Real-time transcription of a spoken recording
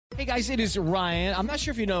Hey guys, it is Ryan. I'm not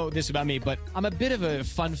sure if you know this about me, but I'm a bit of a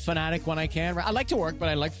fun fanatic when I can. I like to work, but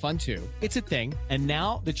I like fun too. It's a thing. And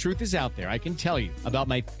now the truth is out there. I can tell you about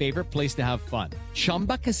my favorite place to have fun.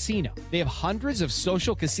 Chumba Casino. They have hundreds of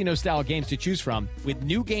social casino style games to choose from with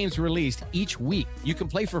new games released each week. You can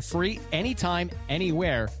play for free anytime,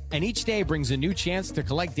 anywhere. And each day brings a new chance to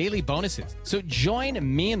collect daily bonuses. So join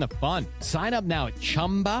me in the fun. Sign up now at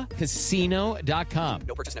ChumbaCasino.com.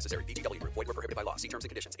 No purchase necessary. VGW Group. Void where prohibited by law. See terms and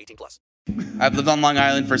conditions. 18+. I've lived on Long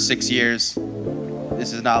Island for 6 years.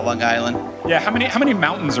 This is not Long Island. Yeah, how many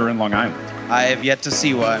mountains are in Long Island? I have yet to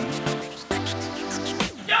see one.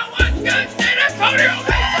 Yo, what's good, San Antonio?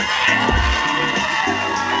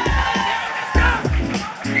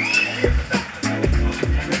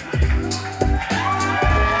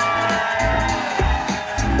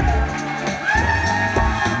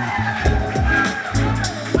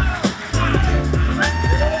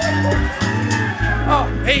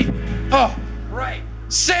 Right.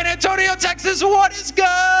 San Antonio, Texas, what is good?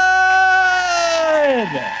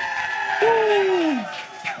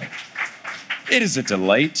 It is a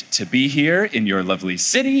delight to be here in your lovely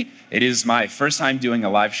city. It is my first time doing a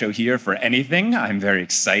live show here for anything. I'm very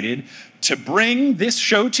excited to bring this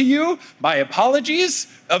show to you. My apologies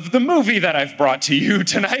of the movie that I've brought to you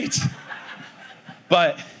tonight.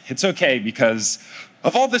 But it's okay because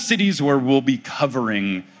of all the cities where we'll be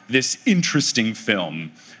covering this interesting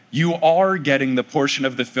film, you are getting the portion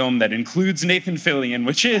of the film that includes Nathan Fillion,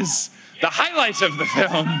 which is the highlight of the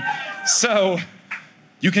film. So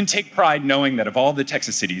you can take pride knowing that of all the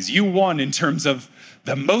Texas cities, you won in terms of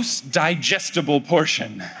the most digestible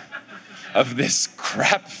portion of this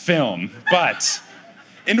crap film. But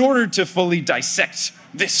in order to fully dissect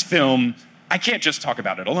this film, I can't just talk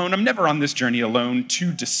about it alone. I'm never on this journey alone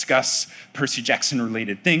to discuss Percy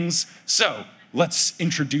Jackson-related things. So let's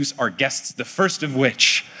introduce our guests, the first of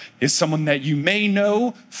which is someone that you may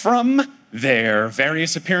know from their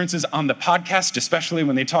various appearances on the podcast, especially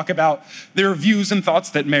when they talk about their views and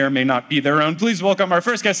thoughts that may or may not be their own. Please welcome our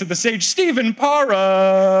first guest at the stage, Stephen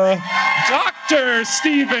Parra. Dr.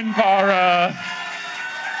 Stephen Parra.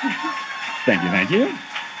 Thank you.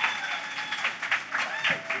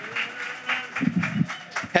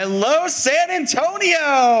 Hello, San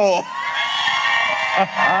Antonio!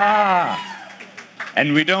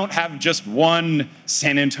 And we don't have just one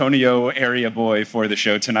San Antonio area boy for the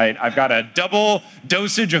show tonight. I've got a double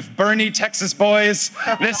dosage of Bernie, Texas boys.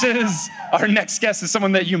 This is our next guest is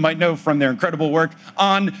someone that you might know from their incredible work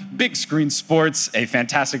on Big Screen Sports, a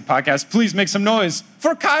fantastic podcast. Please make some noise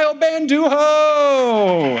for Kyle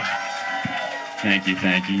Bandujo. Thank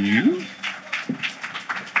you.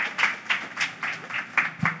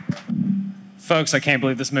 Folks, I can't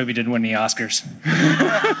believe this movie didn't win any Oscars.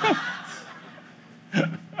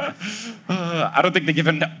 I don't think they give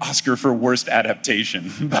an Oscar for worst adaptation,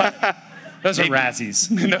 but Those are Razzies.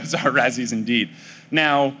 Those are Razzies indeed.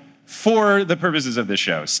 Now, for the purposes of this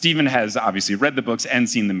show, Stephen has obviously read the books and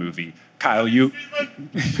seen the movie. Kyle, we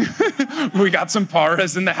got some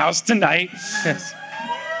Parras in the house tonight. Yes.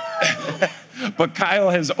 But Kyle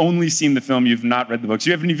has only seen the film. You've not read the books.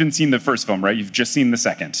 You haven't even seen the first film, right? You've just seen the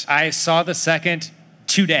second. I saw the second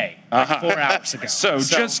today, like 4 hours ago. So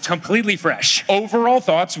just completely fresh. Overall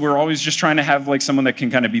thoughts. We're always just trying to have like someone that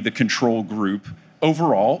can kind of be the control group.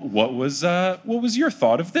 Overall, what was your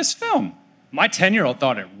thought of this film? My 10-year-old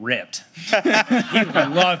thought it ripped. He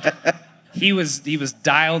loved it. He was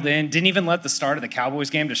dialed in. Didn't even let the start of the Cowboys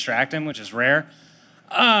game distract him, which is rare.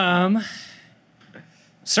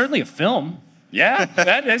 Certainly a film. Yeah,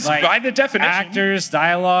 that is Like, by the definition. Actors,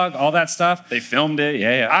 dialogue, all that stuff. They filmed it,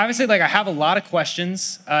 yeah. Obviously, I have a lot of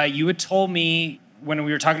questions. You had told me when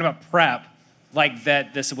we were talking about prep,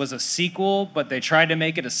 that this was a sequel, but they tried to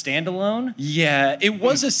make it a standalone. Yeah, it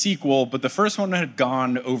was a sequel, but the first one had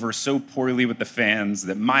gone over so poorly with the fans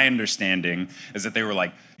that my understanding is that they were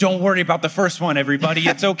like, don't worry about the first one, everybody.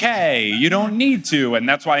 It's okay. You don't need to. And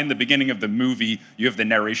that's why in the beginning of the movie, you have the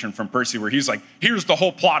narration from Percy where he's like, here's the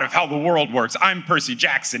whole plot of how the world works. I'm Percy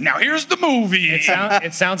Jackson. Now here's the movie.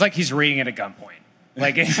 It sounds like he's reading it at gunpoint.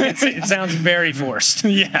 It sounds very forced.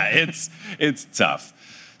 Yeah, it's tough.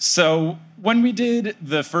 So when we did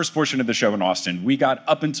the first portion of the show in Austin, we got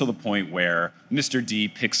up until the point where Mr. D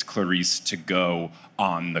picks Clarice to go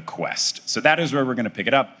on the quest. So that is where we're going to pick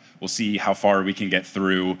it up. We'll see how far we can get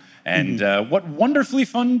through and what wonderfully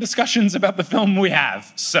fun discussions about the film we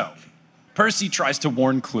have. So Percy tries to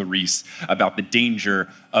warn Clarice about the danger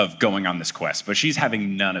of going on this quest, but she's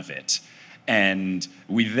having none of it. And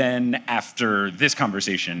we then, after this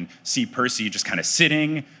conversation, see Percy just kind of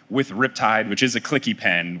sitting with Riptide, which is a clicky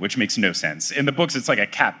pen, which makes no sense. In the books, it's like a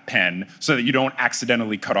cap pen so that you don't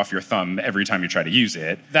accidentally cut off your thumb every time you try to use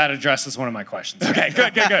it. That addresses one of my questions. Okay,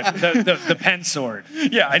 good. The pen sword.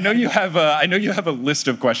 Yeah, I know you have a list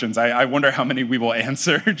of questions. I wonder how many we will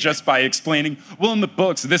answer just by explaining, well, in the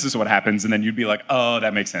books, this is what happens, and then you'd be like, oh,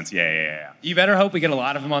 that makes sense. Yeah. You better hope we get a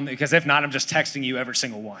lot of them on, because if not, I'm just texting you every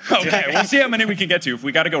single one. Okay, we'll see how many we can get to. If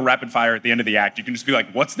we got to go rapid fire at the end of the act, you can just be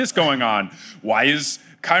like, what's this going on? Why is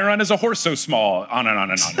Chiron as a horse so small? On and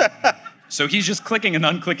on and on. So he's just clicking and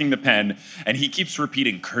unclicking the pen, and he keeps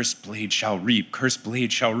repeating, cursed blade shall reap,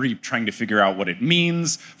 trying to figure out what it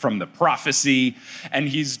means from the prophecy. And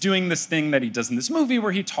he's doing this thing that he does in this movie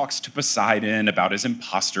where he talks to Poseidon about his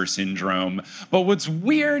imposter syndrome. But what's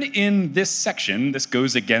weird in this section, this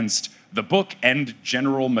goes against the book and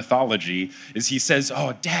general mythology, is he says,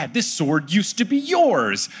 oh, Dad, this sword used to be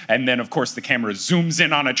yours. And then, of course, the camera zooms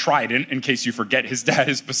in on a trident in case you forget his dad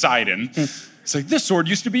is Poseidon. It's like, this sword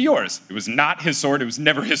used to be yours. It was not his sword. It was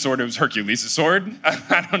never his sword. It was Hercules' sword.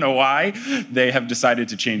 I don't know why they have decided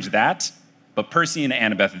to change that. But Percy and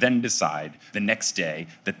Annabeth then decide the next day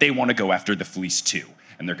that they want to go after the fleece too.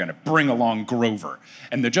 And they're going to bring along Grover.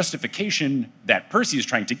 And the justification that Percy is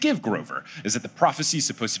trying to give Grover is that the prophecy is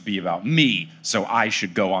supposed to be about me, so I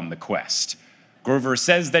should go on the quest. Grover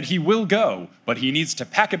says that he will go, but he needs to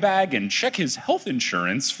pack a bag and check his health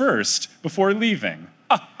insurance first before leaving.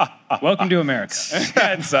 Welcome to America.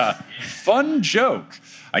 That's a fun joke.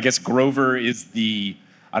 I guess Grover is the...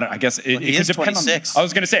 I guess it he could is depend 26. on. I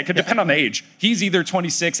was going to say it could depend on the age. He's either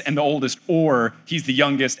 26 and the oldest, or he's the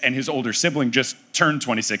youngest and his older sibling just turned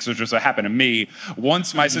 26, which was what happened to me.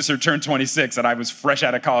 Once my sister turned 26 and I was fresh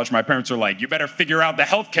out of college, my parents were like, "You better figure out the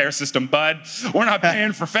healthcare system, bud. We're not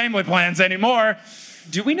paying for family plans anymore."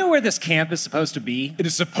 Do we know where this camp is supposed to be? It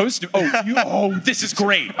is supposed to. This is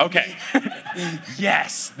great. Okay.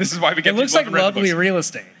 Yes, this is why we get. It looks like lovely real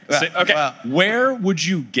estate. So, okay, where would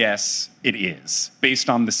you guess it is based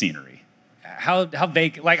on the scenery? How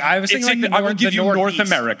vague? Like I was thinking, I would give you North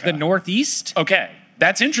America. The Northeast. Okay,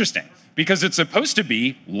 that's interesting because it's supposed to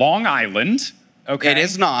be Long Island. Okay, It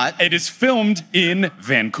is not. It is filmed in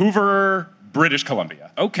Vancouver, British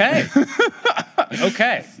Columbia. Okay.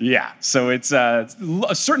 Okay. Yeah, so it's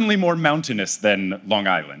certainly more mountainous than Long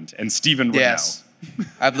Island. And Stephen would Yes.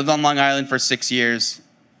 I've lived on Long Island for 6 years.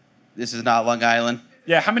 This is not Long Island.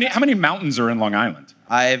 know. Yeah, how many mountains are in Long Island?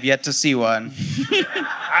 I have yet to see one.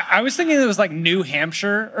 I was thinking it was like New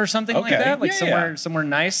Hampshire or something like Okay. that, like Yeah. somewhere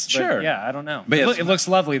nice. But Sure. yeah, I don't know. But It looks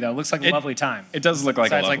lovely though. It looks like a lovely time. It does look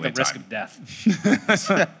like a Besides, lovely like the risk time. of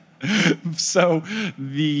death. So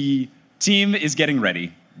the team is getting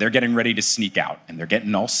ready. They're getting ready to sneak out, and they're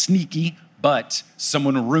getting all sneaky, but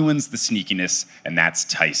someone ruins the sneakiness, and that's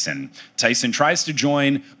Tyson. Tyson tries to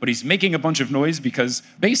join, but he's making a bunch of noise because,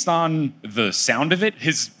 based on the sound of it,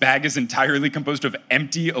 his bag is entirely composed of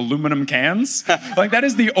empty aluminum cans. Like, that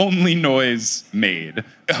is the only noise made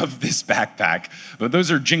of this backpack. But those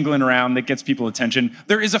are jingling around. That gets people attention.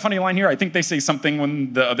 There is a funny line here. I think they say something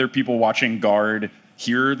when the other people watching guard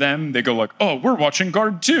hear them, they go like, "Oh, we're watching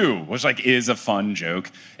guard too," which like is a fun joke,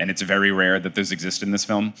 and it's very rare that those exist in this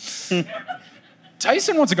film.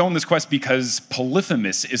 Tyson wants to go on this quest because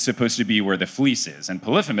Polyphemus is supposed to be where the fleece is, and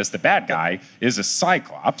Polyphemus, the bad guy, is a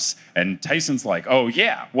Cyclops, and Tyson's like, "Oh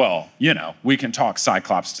yeah, well, we can talk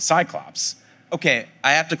Cyclops to Cyclops." Okay,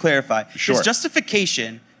 I have to clarify. Sure. His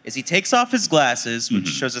justification is he takes off his glasses, which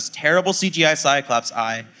shows this terrible CGI Cyclops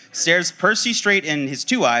eye, stares Percy straight in his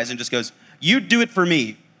two eyes, and just goes, "You do it for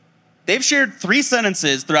me." They've shared 3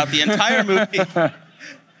 sentences throughout the entire movie.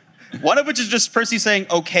 One of which is just Percy saying,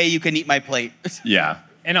 "Okay, you can eat my plate." Yeah.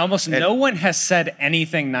 And almost no one has said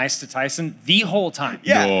anything nice to Tyson the whole time.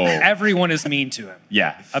 Yeah. Whoa. Everyone is mean to him.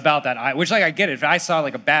 Yeah. About that eye, which like I get it. If I saw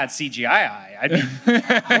like a bad CGI eye, I'd be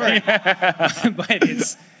worried. But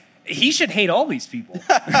he should hate all these people.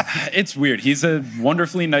 It's weird. He's a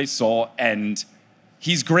wonderfully nice soul, and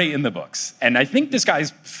he's great in the books. And I think this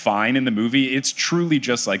guy's fine in the movie. It's truly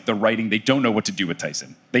just like the writing. They don't know what to do with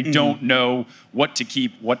Tyson. They don't know what to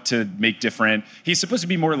keep, what to make different. He's supposed to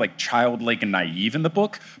be more like childlike and naive in the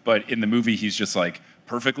book, but in the movie, he's just like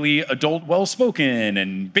perfectly adult, well-spoken.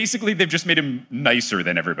 And basically, they've just made him nicer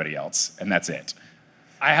than everybody else. And that's it.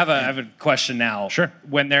 I have a question now. Sure.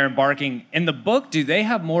 When they're embarking in the book, do they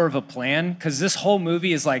have more of a plan? Because this whole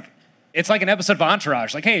movie is like, it's like an episode of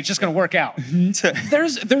Entourage. Like, hey, it's just going to work out.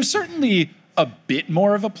 There's certainly a bit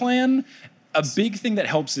more of a plan. A big thing that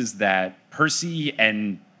helps is that Percy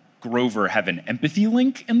and Grover have an empathy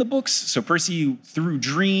link in the books. So Percy, through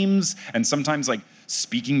dreams and sometimes like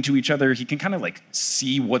speaking to each other. He can kind of like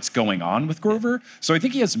see what's going on with Grover. So I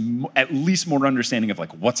think he has at least more understanding of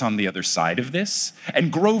like what's on the other side of this.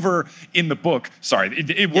 And Grover in the book, sorry,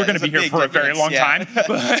 we're going to be here for a very long time.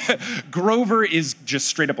 But Grover is just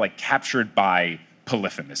straight up like captured by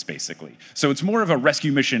Polyphemus, basically. So it's more of a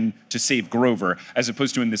rescue mission to save Grover, as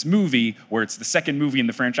opposed to in this movie, where it's the second movie in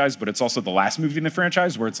the franchise, but it's also the last movie in the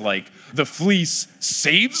franchise, where it's like, the fleece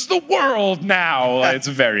saves the world now. It's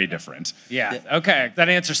very different. Yeah, okay. That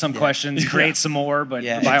answers some questions. Create some more, but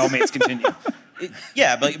by all means, continue.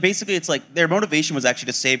 But basically it's like their motivation was actually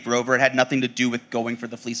to save Grover. It had nothing to do with going for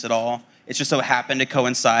the fleece at all. It just so happened to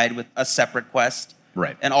coincide with a separate quest.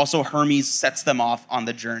 Right. And also Hermes sets them off on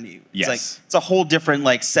the journey. Yes. It's like it's a whole different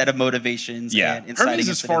like set of motivations. Yeah. And inciting Hermes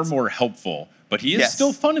is far incidents. more helpful, but he is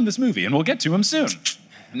still fun in this movie, and we'll get to him soon.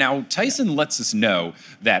 Now, Tyson lets us know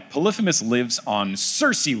that Polyphemus lives on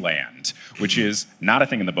Circe Land, which is not a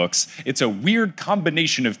thing in the books. It's a weird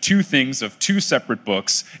combination of two things of two separate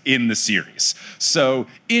books in the series. So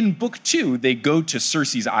in book 2, they go to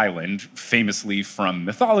Circe's island, famously from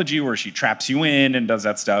mythology, where she traps you in and does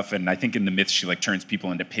that stuff. And I think in the myths, she like turns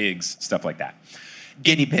people into pigs, stuff like that.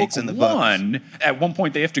 Guinea pigs in the books. At one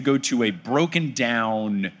point, they have to go to a broken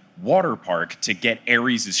down water park to get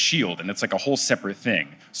Ares' shield, and it's like a whole separate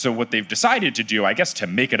thing. So what they've decided to do, I guess to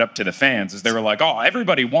make it up to the fans, is they were like, oh,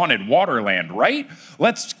 everybody wanted Waterland, right?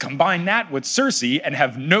 Let's combine that with Circe and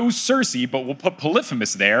have no Circe, but we'll put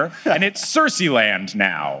Polyphemus there, and it's Circe Land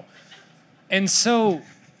now. And so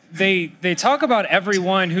they talk about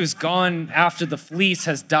everyone who's gone after the fleece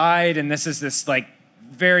has died, and this is this like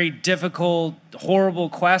very difficult, horrible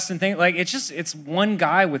quest and thing. Like it's one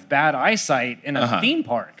guy with bad eyesight in a theme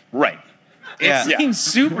park. Right. Yeah. It seems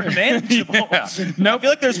super manageable. No, I feel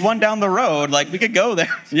like there's one down the road. Like we could go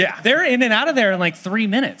there. Yeah. They're in and out of there in like 3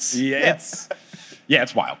 minutes. Yeah,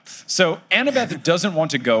 it's wild. So Annabeth doesn't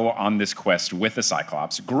want to go on this quest with a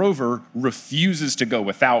Cyclops. Grover refuses to go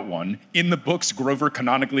without one. In the books, Grover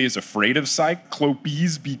canonically is afraid of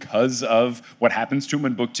Cyclopes because of what happens to him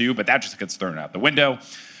in book 2, but that just gets thrown out the window.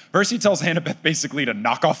 Percy tells Annabeth basically to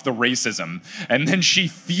knock off the racism, and then she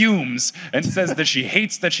fumes and says that she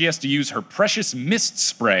hates that she has to use her precious mist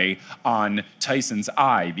spray on Tyson's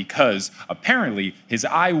eye because apparently his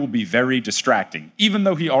eye will be very distracting. Even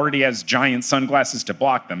though he already has giant sunglasses to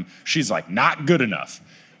block them, she's like, not good enough.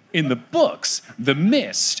 In the books, the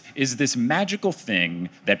mist is this magical thing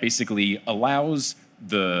that basically allows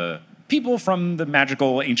the people from the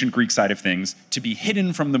magical ancient Greek side of things to be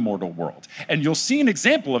hidden from the mortal world. And you'll see an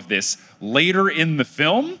example of this later in the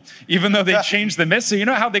film, even though they changed the mist. So you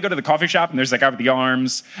know how they go to the coffee shop and there's that guy with the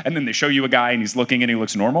arms, and then they show you a guy and he's looking and he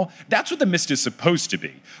looks normal? That's what the mist is supposed to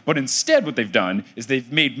be. But instead what they've done is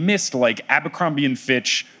they've made mist like Abercrombie and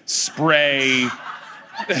Fitch spray,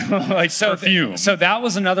 like perfume. So that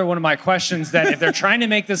was another one of my questions, that if they're trying to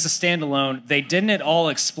make this a standalone, they didn't at all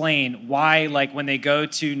explain why, like when they go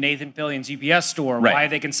to Nathan Fillion's UPS store, why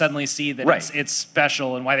they can suddenly see that it's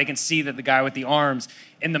special, and why they can see that the guy with the arms.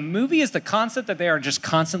 In the movie, is the concept that they are just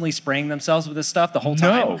constantly spraying themselves with this stuff the whole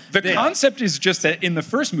time? No, the concept is just that in the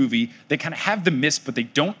first movie, they kind of have the mist, but they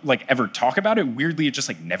don't like ever talk about it. Weirdly, it just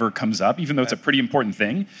like never comes up, even though it's a pretty important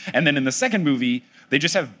thing. And then in the second movie, they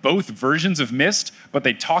just have both versions of mist, but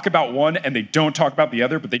they talk about one and they don't talk about the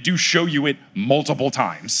other, but they do show you it multiple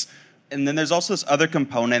times. And then there's also this other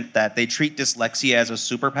component that they treat dyslexia as a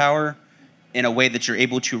superpower in a way that you're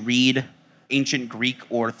able to read ancient Greek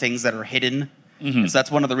or things that are hidden. Mm-hmm. So that's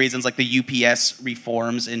one of the reasons like the UPS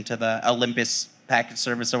reforms into the Olympus package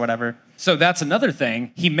service or whatever. So that's another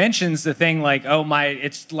thing. He mentions the thing like, oh,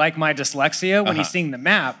 it's like my dyslexia when he's seeing the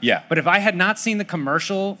map. Yeah. But if I had not seen the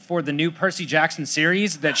commercial for the new Percy Jackson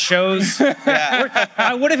series that shows,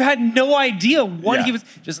 I would have had no idea what he was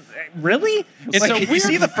just, really? It's like, you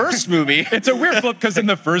see the first movie. It's a weird flip because in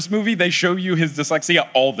the first movie, they show you his dyslexia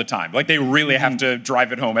all the time. Like they really have to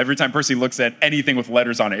drive it home. Every time Percy looks at anything with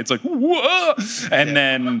letters on it, it's like, whoa. And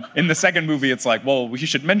then in the second movie, it's like, well, we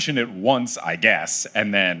should mention it once, I guess.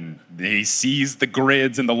 And then he sees the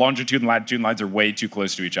grids and the longitude and latitude lines are way too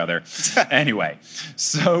close to each other. Anyway,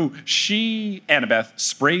 so Annabeth,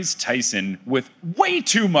 sprays Tyson with way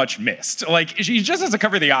too much mist. Like, she just has to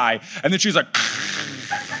cover the eye, and then she's like,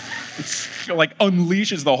 like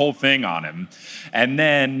unleashes the whole thing on him. And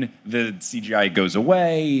then the CGI goes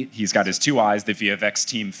away. He's got his two eyes. The VFX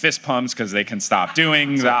team fist pumps because they can stop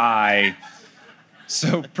doing the eye.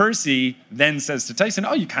 So Percy then says to Tyson,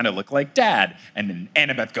 oh, you kind of look like Dad. And then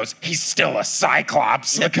Annabeth goes, he's still a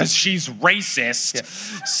Cyclops because she's racist.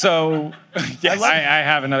 Yeah. So yes. I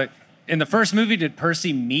have another. In the first movie, did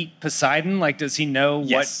Percy meet Poseidon? Like, does he know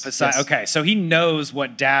what Poseidon? Yes. Okay, so he knows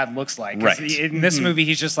what Dad looks like. 'Cause Right. In this movie,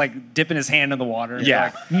 he's just like dipping his hand in the water. And Yeah.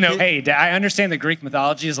 like, no. Hey, Dad, I understand that Greek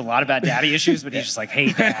mythology is a lot about daddy issues, but he's just like,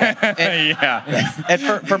 hey, Dad. Yeah.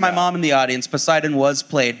 And for my mom in the audience, Poseidon was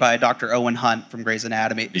played by Dr. Owen Hunt from Grey's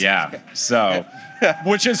Anatomy. Yeah. So,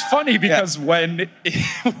 which is funny because when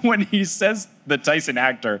he says the Tyson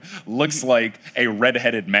actor looks like a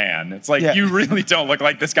redheaded man, it's like, you really don't look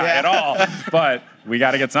like this guy at all. But we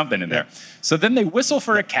got to get something in there. So then they whistle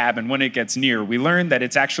for a cab, and when it gets near, we learn that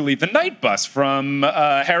it's actually the night bus from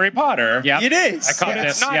Harry Potter. Yeah, It is. I caught But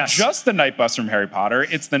this. it's not yes. just the night bus from Harry Potter.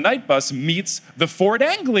 It's the night bus meets the Ford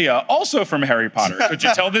Anglia, also from Harry Potter. Could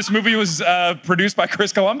you tell this movie was produced by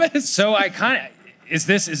Chris Columbus? So I kind of is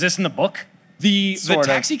this in the book? The Sorta.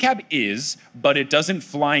 taxi cab is, but it doesn't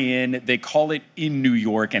fly in. They call it in New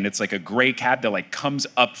York, and it's like a gray cab that like comes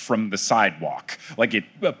up from the sidewalk. Like it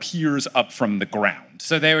appears up from the ground.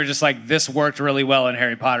 So they were just like, this worked really well in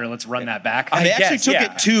Harry Potter. Let's run that back. They actually guess, took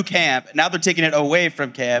yeah. it to camp. Now they're taking it away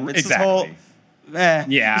from camp. It's this whole.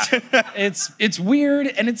 Yeah, it's weird,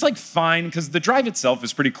 and it's like fine because the drive itself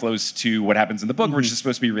is pretty close to what happens in the book, which is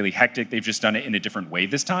supposed to be really hectic. They've just done it in a different way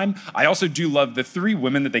this time. I also do love the three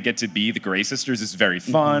women that they get to be the Grey sisters is very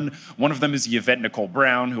fun. One of them is Yvette Nicole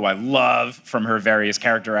Brown, who I love from her various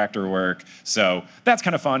character actor work. So that's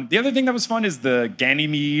kind of fun. The other thing that was fun is the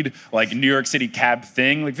Ganymede, like New York City cab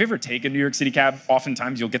thing. Like if you ever take a New York City cab,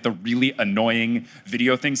 oftentimes you'll get the really annoying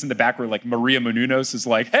video things in the back where like Maria Menounos is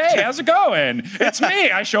like, hey, how's it going? It's me.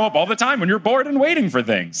 I show up all the time when you're bored and waiting for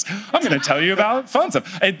things. I'm going to tell you about fun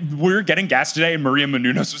stuff. We're getting gas today, and Maria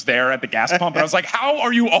Menounos was there at the gas pump, and I was like, how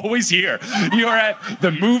are you always here? You're at the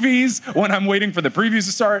movies when I'm waiting for the previews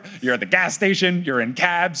to start. You're at the gas station. You're in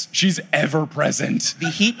cabs. She's ever present. The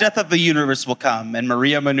heat death of the universe will come, and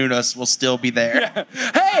Maria Menounos will still be there.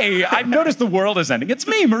 Hey, I've noticed the world is ending. It's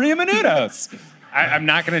me, Maria Menounos. I'm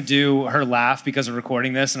not going to do her laugh because of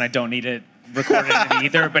recording this, and I don't need it recorded in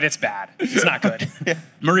either, but it's bad. It's not good.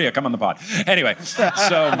 Maria, come on the pod. Anyway,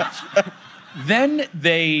 so then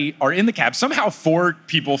they are in the cab. Somehow 4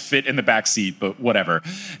 people fit in the back seat, but whatever.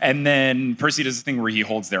 And then Percy does this thing where he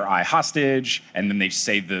holds their eye hostage, and then they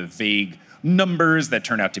say the vague numbers that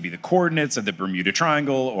turn out to be the coordinates of the Bermuda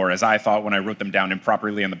Triangle, or as I thought when I wrote them down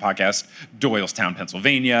improperly on the podcast, Doylestown,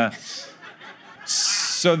 Pennsylvania.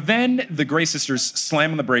 So then the Grey sisters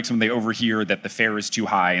slam on the brakes when they overhear that the fare is too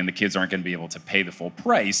high and the kids aren't going to be able to pay the full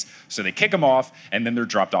price. So they kick them off, and then they're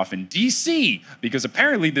dropped off in D.C. because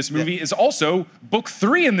apparently this movie is also book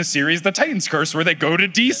 3 in the series, The Titan's Curse, where they go to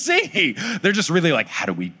D.C. They're just really like, how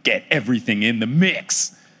do we get everything in the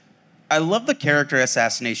mix? I love the character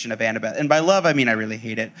assassination of Annabeth. And by love, I mean I really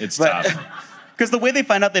hate it. It's tough. Because the way they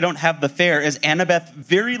find out they don't have the fare is Annabeth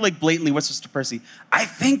very like blatantly whispers to Percy, I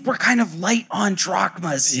think we're kind of light on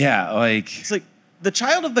drachmas. Yeah, like... It's like, the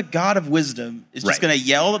child of the god of wisdom is just Right. going to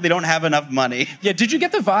yell that they don't have enough money. Yeah, did you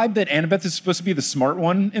get the vibe that Annabeth is supposed to be the smart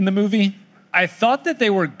one in the movie? I thought that they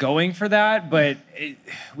were going for that, but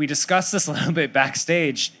we discussed this a little bit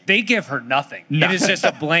backstage. They give her nothing. It is just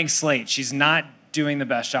a blank slate. She's not doing the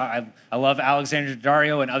best job. I love Alexandra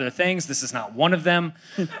Daddario and other things. This is not one of them.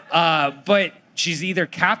 But she's either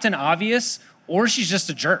Captain Obvious or she's just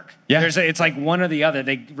a jerk. Yeah. It's like one or the other.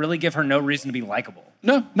 They really give her no reason to be likable.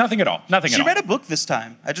 No, nothing at all. Nothing at She all. read a book this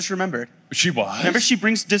time. I just remembered. She was? Remember she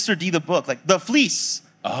brings Disser D the book, like The Fleece.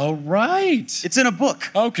 Oh, right. It's in a book.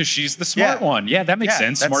 Oh, because she's the smart Yeah. one. Yeah, that makes Yeah,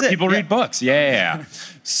 sense. that's Smart it. people Yeah. read books. Yeah.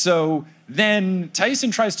 So then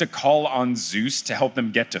Tyson tries to call on Zeus to help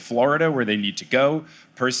them get to Florida where they need to go.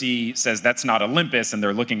 Percy says that's not Olympus, and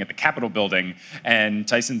they're looking at the Capitol building. And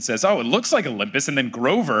Tyson says, oh, it looks like Olympus. And then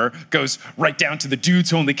Grover goes right down to the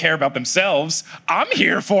dudes who only care about themselves. I'm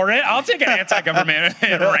here for it. I'll take an anti-government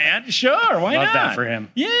rant. Sure, why Love not? that for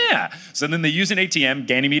him. Yeah. So then they use an ATM.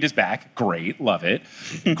 Ganymede is back. Great. Love it.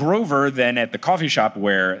 Grover then at the coffee shop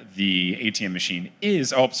where the ATM machine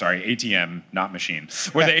is. Oh, sorry. ATM, not machine.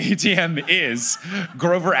 Where the ATM is.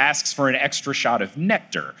 Grover asks for an extra shot of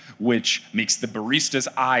nectar, which makes the barista's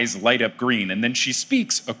eyes light up green. And then she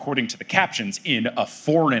speaks, according to the captions, in a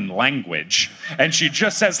foreign language. And she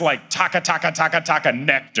just says like, taka, taka, taka, taka,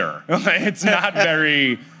 nectar. It's not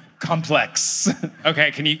very complex.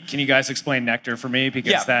 Okay, can you guys explain nectar for me?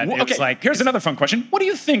 Because Okay, like here's another fun question. What do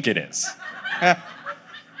you think it is?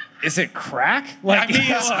 Is it crack? Like,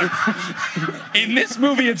 in this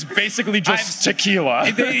movie, it's basically just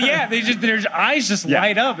tequila. Their eyes just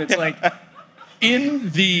light up. It's like In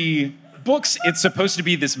the books, it's supposed to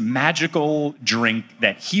be this magical drink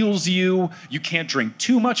that heals you. You can't drink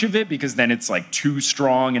too much of it because then it's like too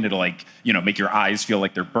strong and it'll like, make your eyes feel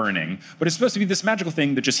like they're burning. But it's supposed to be this magical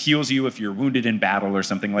thing that just heals you if you're wounded in battle or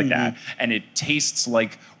something like that. And it tastes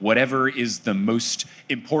like whatever is the most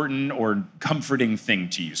important or comforting thing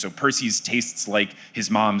to you. So Percy's tastes like his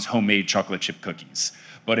mom's homemade chocolate chip cookies.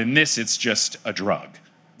 But in this, it's just a drug.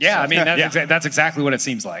 Yeah, I mean, that's exactly what it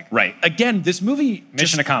seems like. Right. Again, this movie...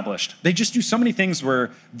 Mission accomplished. They just do so many things where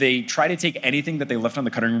they try to take anything that they left on the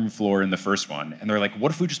cutting room floor in the first one, and they're like,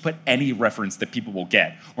 what if we just put any reference that people will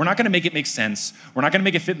get? We're not going to make it make sense. We're not going to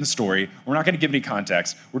make it fit in the story. We're not going to give any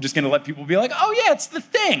context. We're just going to let people be like, oh, yeah, it's the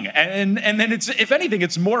thing. And then it's, if anything,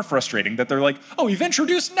 it's more frustrating that they're like, oh, you've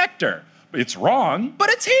introduced nectar. It's wrong, but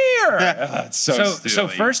it's here. It's so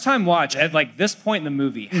first time watch at like this point in the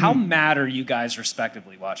movie, how mad are you guys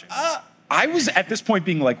respectively watching this? I was at this point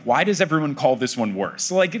being like, why does everyone call this one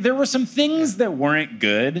worse? Like, there were some things that weren't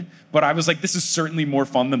good, but I was like, this is certainly more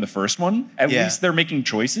fun than the first one. At least they're making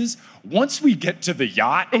choices. Once we get to the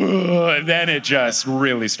yacht, then it just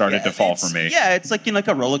really started to fall for me. Yeah, it's like like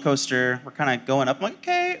a roller coaster. We're kind of going up. I'm like,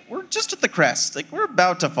 okay, we're just at the crest. Like, we're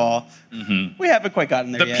about to fall. We haven't quite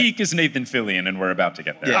gotten there yet. The peak is Nathan Fillion, and we're about to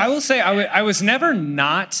get there. Yeah. I will say, I was never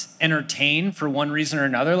not entertained for one reason or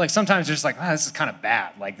another. Like, sometimes it's just like, this is kind of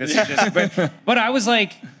bad. Like, this is just... But I was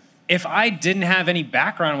like, if I didn't have any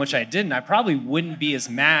background, which I didn't, I probably wouldn't be as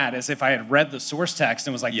mad as if I had read the source text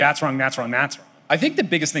and was like, that's wrong, that's wrong, that's wrong. I think the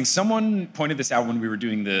biggest thing, someone pointed this out when we were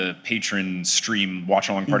doing the patron stream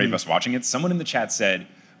watch-along party of us watching it. Someone in the chat said,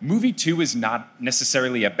 movie 2 is not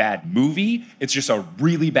necessarily a bad movie. It's just a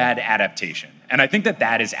really bad adaptation. And I think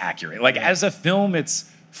that is accurate. Like, as a film,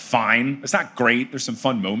 it's fine. It's not great. There's some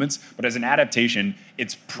fun moments. But as an adaptation,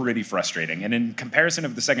 it's pretty frustrating. And in comparison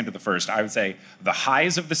of the second to the first, I would say the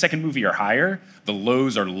highs of the second movie are higher. The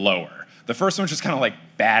lows are lower. The first one's just kind of like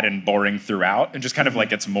bad and boring throughout and just kind of like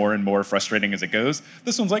gets more and more frustrating as it goes.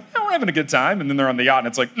 This one's like, we're having a good time. And then they're on the yacht and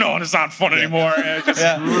it's like, no, it's not fun anymore. And it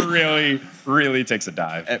just really, really takes a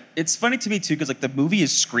dive. It's funny to me too, because like the movie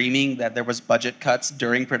is screaming that there was budget cuts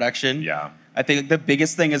during production. Yeah. I think the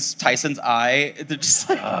biggest thing is Tyson's eye. They're just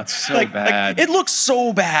like, it's so bad. Like, it looks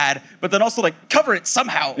so bad, but then also like cover it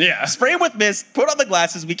somehow. Yeah. Spray it with mist, put on the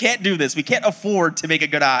glasses. We can't do this. We can't afford to make a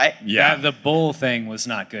good eye. Yeah. The bull thing was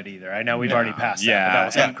not good either. I know we've already passed that, but that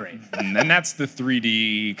was not great. And that's the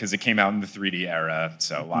 3D, because it came out in the 3D era,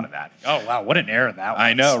 so a lot of that. Oh, wow, what an era that was.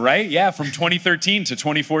 I know, right? Yeah, from 2013 to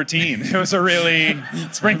 2014. It was a really...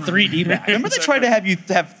 Let's bring 3D back. Remember they tried to have you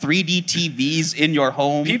have 3D TVs in your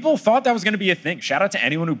home? People thought that was going to be a thing. Shout out to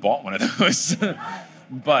anyone who bought one of those.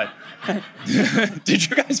 But did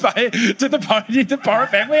you guys buy it? Did the Parra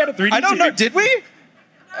family have a 3D TV? I don't know. Did we?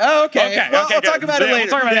 Oh, okay. Well, we'll talk about it later.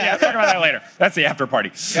 We'll talk about that later. That's the after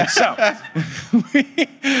party. So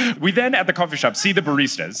we then at the coffee shop see the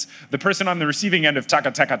baristas. The person on the receiving end of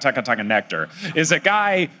taka nectar is a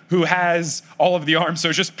guy who has all of the arms. So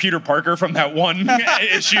it's just Peter Parker from that one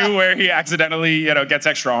issue where he accidentally gets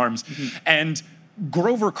extra arms. And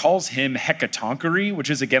Grover calls him Hecatonchire,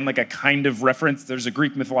 which is, again, like a kind of reference. There's a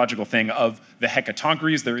Greek mythological thing of the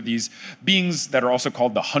Hecatonchires. There are these beings that are also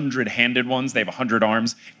called the 100-handed ones. They have 100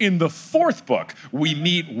 arms. In the fourth book, we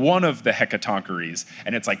meet one of the Hecatonchires,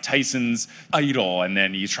 and it's like Tyson's idol, and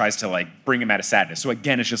then he tries to like bring him out of sadness. So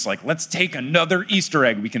again, it's just like, let's take another Easter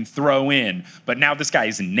egg we can throw in. But now this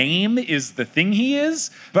guy's name is the thing he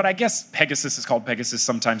is. But I guess Pegasus is called Pegasus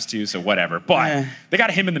sometimes too, so whatever. But they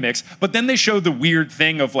got him in the mix. But then they show the weird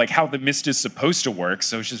thing of like how the mist is supposed to work.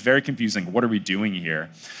 So it's just very confusing. What are we doing here?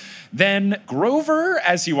 Then Grover,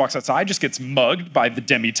 as he walks outside, just gets mugged by the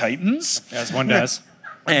Demi-Titans. As one does.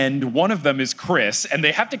 And one of them is Chris, and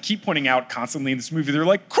they have to keep pointing out constantly in this movie, they're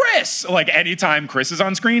like, Chris! Like, anytime Chris is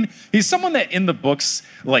on screen, he's someone that in the books,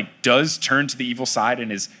 like, does turn to the evil side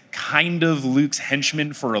and is kind of Luke's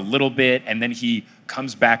henchman for a little bit, and then he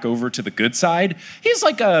comes back over to the good side. He's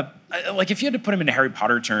like if you had to put him in Harry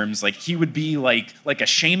Potter terms, like he would be like a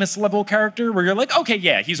Seamus level character where you're like, okay,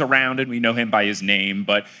 yeah, he's around and we know him by his name,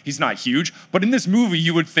 but he's not huge. But in this movie,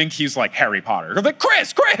 you would think he's like Harry Potter. They're like,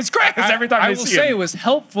 Chris, every time I will say it was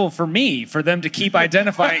helpful for me for them to keep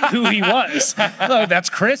identifying who he was. Oh, that's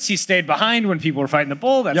Chris. He stayed behind when people were fighting the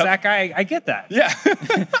bull. That's that guy. I get that. Yeah.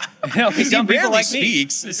 He barely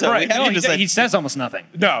speaks. So right. No, he says almost nothing.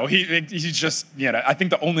 No, he's just, I think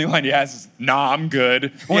the only line he has is, nah, I'm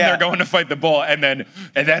good, when they're going to fight the bull, and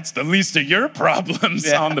that's the least of your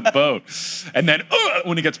problems on the boat. And then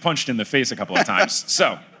when he gets punched in the face a couple of times.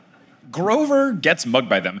 So Grover gets mugged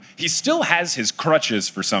by them. He still has his crutches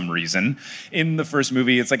for some reason. In the first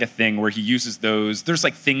movie, it's like a thing where he uses those. There's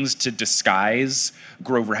like things to disguise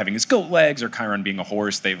Grover having his goat legs or Chiron being a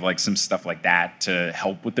horse. They have like some stuff like that to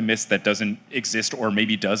help with the mist that doesn't exist or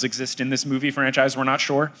maybe does exist in this movie franchise. We're not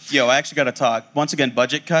sure. Yo, I actually got to talk. Once again,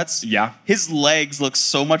 budget cuts. Yeah. His legs look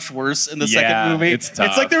so much worse in the second movie. It's tough.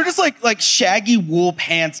 It's like they were just like shaggy wool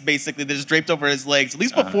pants, basically, that just draped over his legs. At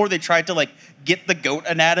least before they tried to like get the goat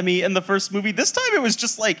anatomy in the first movie. This time it was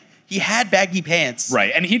just like he had baggy pants.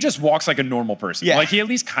 Right, and he just walks like a normal person. Yeah. Like he at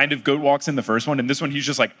least kind of goat walks in the first one, and this one he's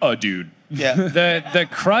just like a dude. Yeah. The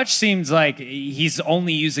crutch seems like he's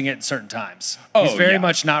only using it at certain times. Oh, He's very yeah.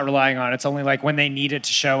 much not relying on it. It's only like when they need it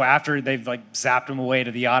to show after they've like zapped him away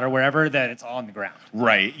to the yacht or wherever that it's on the ground.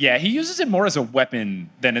 Right, yeah, he uses it more as a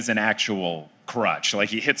weapon than as an actual crutch. Like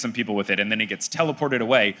he hits some people with it, and then he gets teleported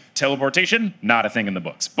away. Teleportation, not a thing in the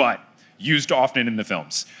books, but used often in the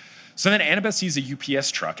films. So then Annabeth sees a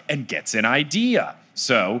UPS truck and gets an idea.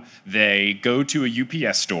 So they go to a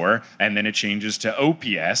UPS store, and then it changes to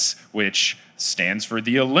OPS, which stands for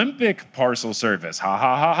the Olympic Parcel Service. Ha,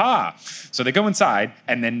 ha, ha, ha. So they go inside,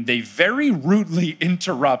 and then they very rudely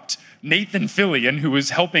interrupt Nathan Fillion, who is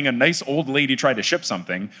helping a nice old lady try to ship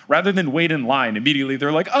something. Rather than wait in line, immediately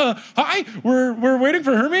they're like, hi, we're waiting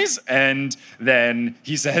for Hermes. And then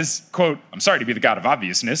he says, quote, I'm sorry to be the god of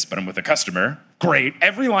obviousness, but I'm with a customer. Great.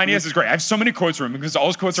 Every line he has is great. I have so many quotes from him because all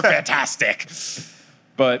his quotes are fantastic.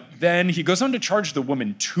 But then he goes on to charge the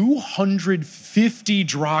woman 250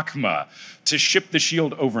 drachma to ship the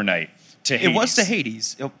shield overnight to Hades. It was to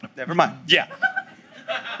Hades. Oh, never mind. Yeah.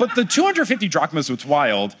 But the 250 drachmas was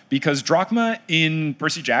wild because drachma in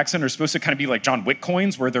Percy Jackson are supposed to kind of be like John Wick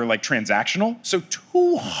coins where they're like transactional. So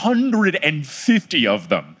 250 of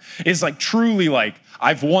them is like truly like,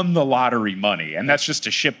 I've won the lottery money. And that's just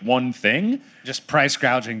to ship one thing. Just price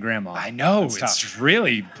gouging grandma. I know, That's it's tough.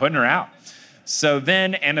 really putting her out. So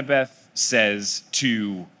then Annabeth says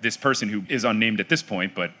to this person who is unnamed at this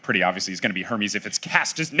point, but pretty obviously is going to be Hermes if it's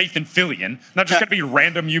cast as Nathan Fillion, not just going to be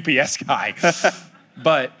random UPS guy.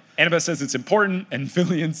 But Annabeth says it's important, and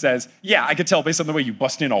Fillion says, yeah, I could tell based on the way you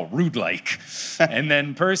bust in all rude-like. And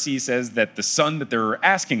then Percy says that the son that they're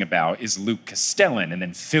asking about is Luke Castellan, and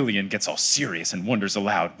then Fillion gets all serious and wonders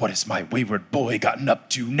aloud, what has my wayward boy gotten up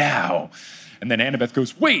to now? And then Annabeth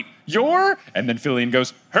goes, wait, you're? And then Fillion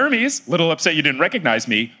goes, Hermes, little upset you didn't recognize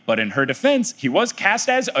me, but in her defense, he was cast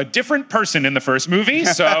as a different person in the first movie,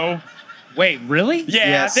 so... Wait, really? Yeah,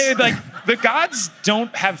 Yes. like the gods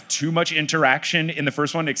don't have too much interaction in the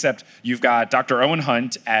first one, except you've got Dr. Owen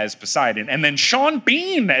Hunt as Poseidon, and then Sean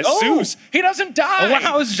Bean as Zeus. He doesn't die. Oh,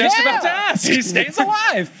 wow, I was just about to ask. He stays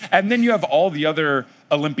alive. And then you have all the other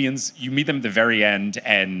Olympians. You meet them at the very end,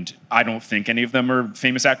 and I don't think any of them are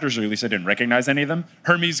famous actors, or at least I didn't recognize any of them.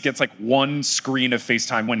 Hermes gets like one screen of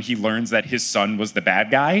FaceTime when he learns that his son was the bad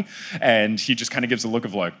guy, and he just kind of gives a look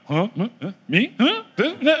of like, me?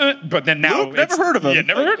 But then now Nope, never heard of him. Yeah,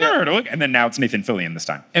 never heard of him. And then now it's Nathan Fillion this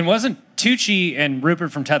time. And wasn't Tucci and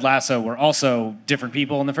Rupert from Ted Lasso were also different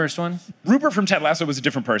people in the first one? Rupert from Ted Lasso was a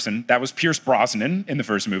different person. That was Pierce Brosnan in the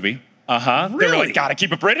first movie. Uh-huh. They were like, gotta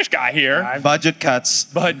keep a British guy here. Budget cuts.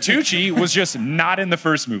 But Tucci was just not in the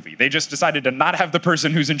first movie. They just decided to not have the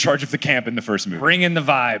person who's in charge of the camp in the first movie. Bring in the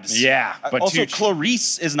vibes. Yeah. But Also, Tucci,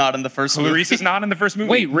 Clarice is not in the first movie. Clarice is not in the first movie.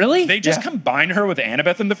 Wait, really? They just combine her with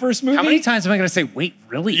Annabeth in the first movie? How many times am I going to say, wait,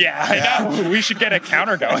 really? Yeah, I know. We should get a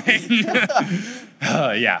counter going.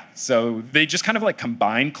 Yeah. So they just kind of like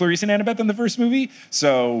combined Clarice and Annabeth in the first movie.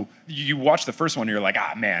 So you watch the first one and you're like,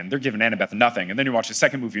 ah, man, they're giving Annabeth nothing. And then you watch the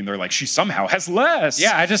second movie and they're like, she somehow has less.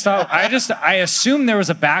 Yeah, I assumed there was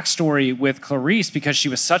a backstory with Clarice because she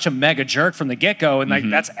was such a mega jerk from the get-go, and like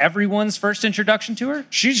that's everyone's first introduction to her.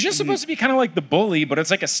 She's just supposed to be kind of like the bully, but it's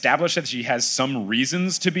like established that she has some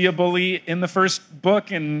reasons to be a bully in the first book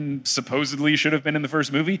and supposedly should have been in the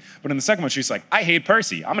first movie. But in the second one, she's like, I hate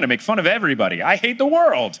Percy. I'm going to make fun of everybody. I hate the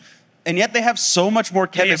world. And yet they have so much more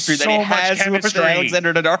chemistry so than he much has with chemistry.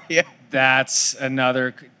 Alexander Daddario. That's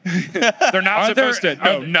another. They're not supposed to.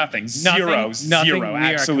 No, nothing. Zero. Nothing. Zero. We are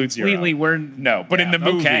Absolute zero. completely. We're No, but in the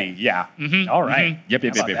movie, okay. yeah. Mhm, All right. Yep.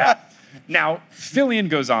 How about Now, Fillion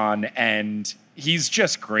goes on, and he's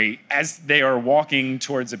just great. As they are walking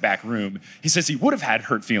towards a back room, he says he would have had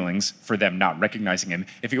hurt feelings for them not recognizing him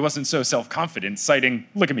if he wasn't so self-confident, citing,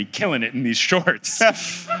 look at me killing it in these shorts.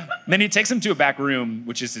 Then he takes him to a back room,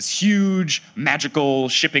 which is this huge magical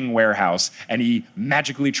shipping warehouse, and he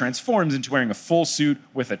magically transforms into wearing a full suit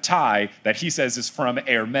with a tie that he says is from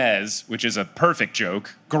Hermes, which is a perfect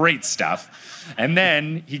joke. Great stuff. And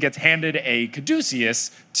then he gets handed a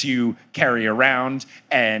caduceus to carry around,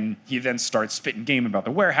 and he then starts spitting game about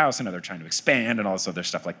the warehouse and how they're trying to expand and all this other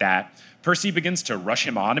stuff like that. Percy begins to rush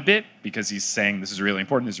him on a bit because he's saying, this is really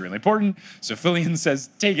important, this is really important. So Fillion says,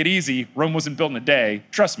 take it easy. Rome wasn't built in a day.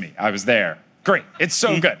 Trust me, I was there. Great. It's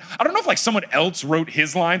so good. I don't know if like someone else wrote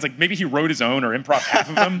his lines, like maybe he wrote his own or improv half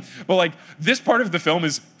of them, but like this part of the film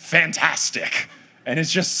is fantastic. And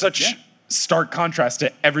it's just such stark contrast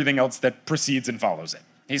to everything else that precedes and follows it.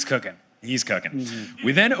 He's cooking. He's cooking.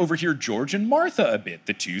 We then overhear George and Martha a bit,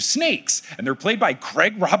 the two snakes, and they're played by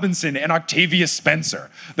Craig Robinson and Octavia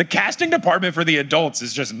Spencer. The casting department for the adults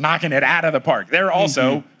is just knocking it out of the park. They're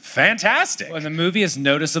also fantastic. Well, and the movie is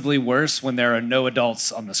noticeably worse when there are no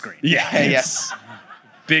adults on the screen. Yeah, yes.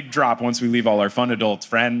 Big drop once we leave all our fun adult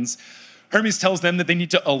friends. Hermes tells them that they need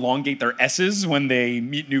to elongate their S's when they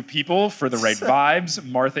meet new people for the right vibes.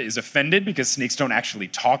 Martha is offended because snakes don't actually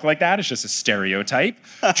talk like that. It's just a stereotype.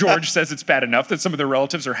 George says it's bad enough that some of their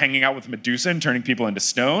relatives are hanging out with Medusa and turning people into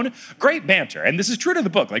stone. Great banter. And this is true to the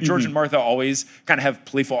book. Like George and Martha always kind of have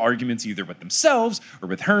playful arguments either with themselves or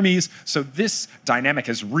with Hermes. So this dynamic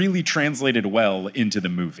has really translated well into the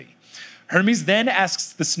movie. Hermes then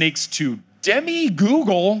asks the snakes to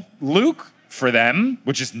demi-Google Luke for them,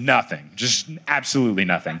 which is nothing, just absolutely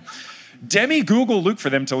nothing. Demi-Google Luke for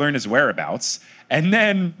them to learn his whereabouts. And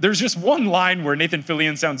then there's just one line where Nathan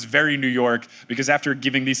Fillion sounds very New York because after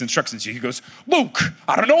giving these instructions, he goes, Luke,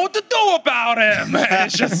 I don't know what to do about him. And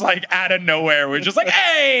it's just like out of nowhere. We're just like,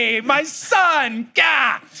 hey, my son,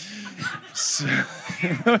 gah. So,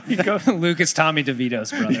 Luke is Tommy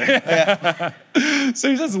DeVito's brother. So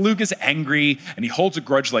he says Luke is angry and he holds a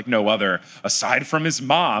grudge like no other, aside from his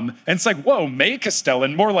mom. And it's like, whoa, May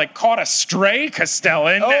Castellan, more like caught a stray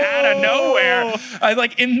Castellan out of nowhere.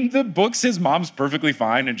 Like in the books, his mom's perfectly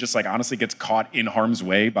fine and just like honestly gets caught in harm's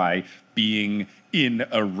way by being in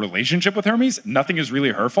a relationship with Hermes. Nothing is really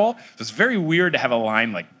her fault. So it's very weird to have a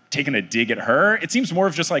line like taking a dig at her. It seems more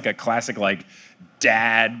of just like a classic like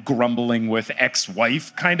dad grumbling with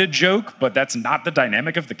ex-wife kind of joke, but that's not the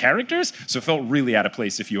dynamic of the characters, so it felt really out of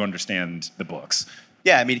place if you understand the books.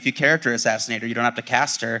 Yeah, I mean, if you character assassinate her, you don't have to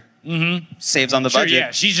cast her. Saves on the budget.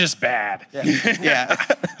 Yeah, she's just bad. Yeah.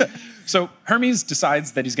 So Hermes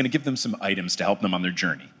decides that he's going to give them some items to help them on their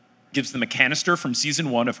journey. Gives them a canister from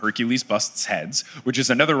season 1 of Hercules Busts Heads, which is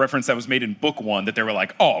another reference that was made in book 1 that they were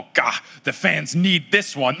like, oh, God, the fans need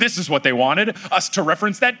this one. This is what they wanted, us to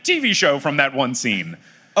reference that TV show from that one scene.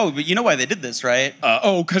 Oh, but you know why they did this, right?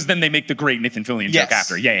 Because then they make the great Nathan Fillion joke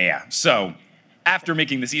after. Yeah. So after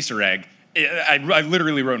making this Easter egg, I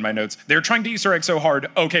literally wrote in my notes, they're trying to Easter egg so hard,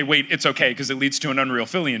 okay, wait, it's okay, because it leads to an Unreal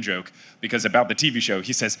Fillion joke, because about the TV show,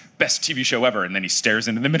 he says, best TV show ever, and then he stares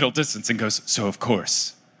into the middle distance and goes, so of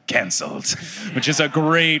course, canceled, which is a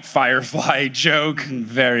great Firefly joke.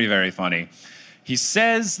 Very, very funny. He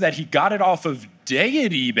says that he got it off of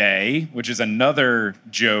Deity Bay, which is another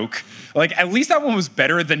joke. Like, at least that one was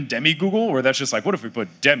better than Demi-Google, where that's just like, what if we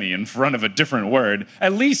put Demi in front of a different word?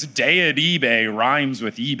 At least Deity Bay rhymes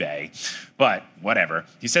with eBay. But whatever.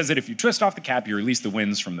 He says that if you twist off the cap, you release the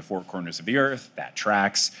winds from the four corners of the earth. That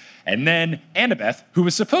tracks. And then Annabeth, who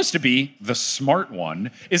was supposed to be the smart one,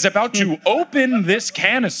 is about to open this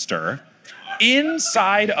canister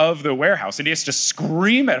inside of the warehouse, and he has to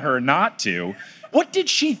scream at her not to. What did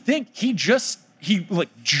she think? He just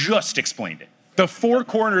explained it. The four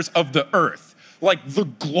corners of the earth, like the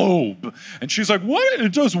globe. And she's like, what?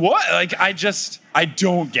 It does what? Like, I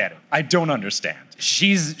don't get it. I don't understand.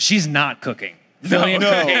 She's not cooking. No.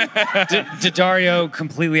 Daddario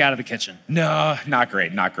completely out of the kitchen. No, not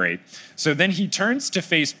great. So then he turns to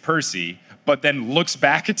face Percy, but then looks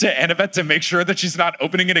back to Annabeth to make sure that she's not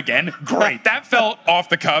opening it again. Great. That felt off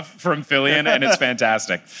the cuff from Fillion, and it's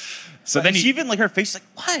fantastic. So then she even, like, her face, like,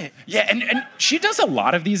 what? Yeah, and she does a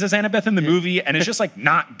lot of these as Annabeth in the movie, and it's just, like,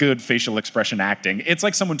 not good facial expression acting. It's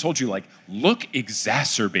like someone told you, like, look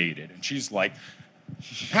exacerbated. And she's like,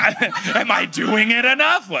 am I doing it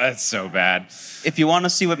enough? Well, that's so bad. If you want to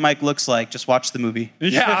see what Mike looks like, just watch the movie.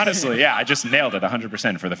 Yeah, honestly, yeah. I just nailed it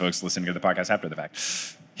 100% for the folks listening to the podcast after the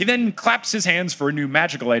fact. He then claps his hands for a new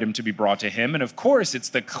magical item to be brought to him. And of course, it's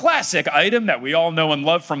the classic item that we all know and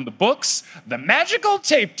love from the books, the magical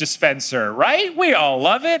tape dispenser, right? We all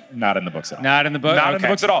love it. Not in the books at all. Not in the book? Not in the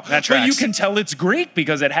books at all. That but you can tell it's Greek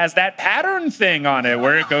because it has that pattern thing on it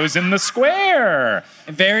where it goes in the square.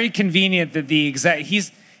 Very convenient that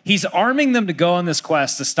He's arming them to go on this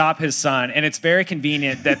quest to stop his son, and it's very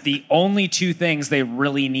convenient that the only two things they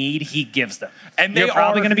really need, he gives them. And you're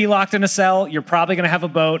probably going to be locked in a cell, you're probably going to have a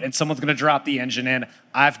boat, and someone's going to drop the engine in.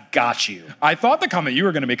 I've got you. I thought the comment you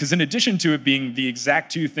were going to make, because in addition to it being the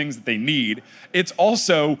exact two things that they need, it's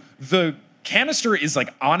also the canister is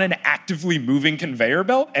like on an actively moving conveyor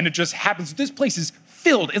belt, and it just happens. This place is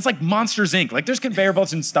filled. It's like Monsters, Inc. Like, there's conveyor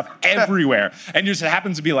belts and stuff everywhere. And just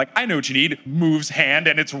happens to be like, I know what you need. Moves hand,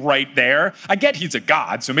 and it's right there. I get he's a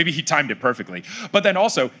god, so maybe he timed it perfectly. But then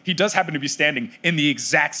also, he does happen to be standing in the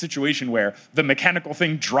exact situation where the mechanical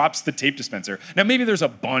thing drops the tape dispenser. Now, maybe there's a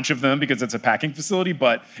bunch of them because it's a packing facility,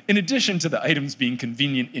 but in addition to the items being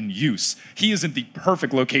convenient in use, he is in the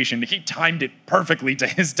perfect location. He timed it perfectly to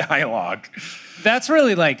his dialogue. That's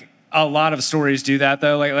really like, a lot of stories do that,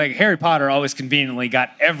 though. Like Harry Potter always conveniently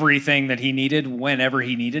got everything that he needed whenever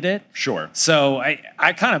he needed it. Sure. So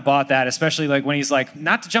I kind of bought that, especially like when he's like,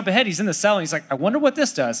 not to jump ahead, he's in the cell and he's like, I wonder what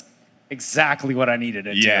this does. Exactly what I needed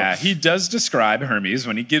it to. Yeah, he does describe Hermes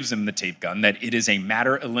when he gives him the tape gun that it is a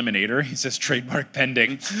matter eliminator. He says trademark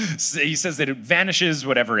pending. He says that it vanishes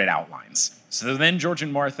whatever it outlines. So then George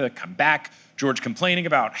and Martha come back. George complaining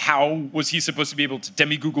about how was he supposed to be able to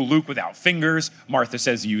demi-Google Luke without fingers. Martha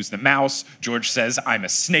says use the mouse. George says I'm a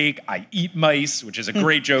snake, I eat mice, which is a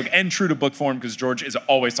great joke and true to book form because George is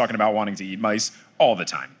always talking about wanting to eat mice all the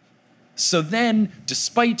time. So then,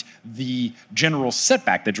 despite the general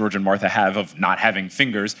setback that George and Martha have of not having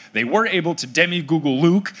fingers, they were able to demi-Google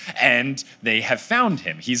Luke, and they have found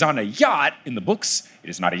him. He's on a yacht in the books. It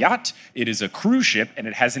is not a yacht. It is a cruise ship, and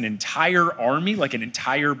it has an entire army, like an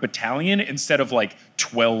entire battalion, instead of like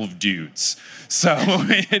 12 dudes. So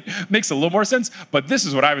it makes a little more sense. But this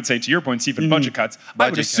is what I would say to your point, Stephen, budget cuts. I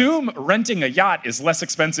would assume renting a yacht is less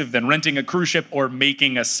expensive than renting a cruise ship or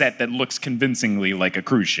making a set that looks convincingly like a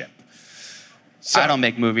cruise ship. So, I don't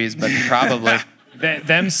make movies, but probably.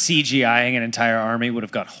 Them CGIing an entire army would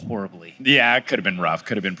have gone horribly. Yeah, it could have been rough.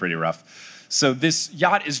 Could have been pretty rough. So this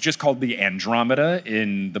yacht is just called the Andromeda.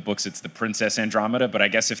 In the books, it's the Princess Andromeda. But I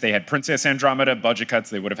guess if they had Princess Andromeda, budget cuts,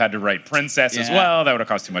 they would have had to write Princess as well. That would have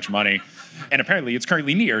cost too much money. And apparently, it's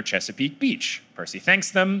currently near Chesapeake Beach. Percy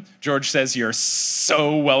thanks them. George says, you're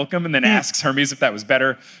so welcome, and then asks Hermes if that was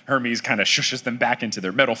better. Hermes kind of shushes them back into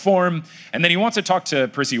their metal form. And then he wants to talk to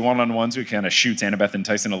Percy one-on-one, so he kind of shoots Annabeth and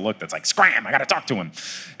Tyson a look that's like, scram, I got to talk to him.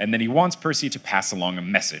 And then he wants Percy to pass along a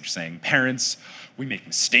message saying, parents, we make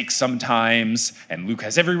mistakes sometimes, and Luke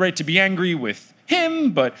has every right to be angry with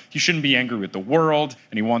him, but he shouldn't be angry with the world,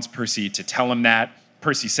 and he wants Percy to tell him that.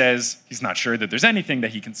 Percy says he's not sure that there's anything that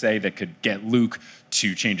he can say that could get Luke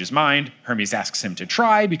to change his mind. Hermes asks him to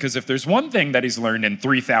try, because if there's one thing that he's learned in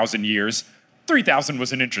 3,000 years, 3,000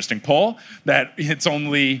 was an interesting poll, that it's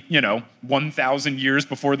only, 1,000 years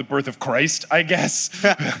before the birth of Christ, I guess,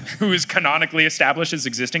 who is canonically established as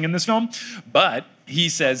existing in this film. But he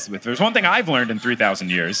says, if there's one thing I've learned in 3,000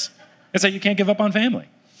 years, it's that you can't give up on family.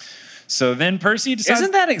 So then Percy decides...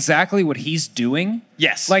 Isn't that exactly what he's doing?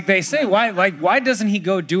 Yes. Like they say, why doesn't he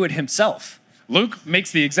go do it himself? Luke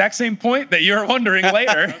makes the exact same point that you're wondering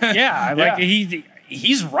later. Like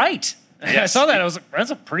he's right. Yes. I saw that. I was like,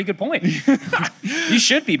 that's a pretty good point. You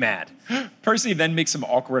should be mad. Percy then makes some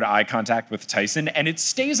awkward eye contact with Tyson, and it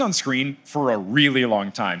stays on screen for a really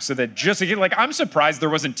long time. So that just like, I'm surprised there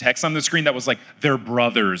wasn't text on the screen that was like, they're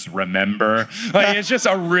brothers, remember? Like, it's just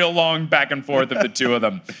a real long back and forth of the two of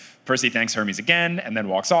them. Percy thanks Hermes again and then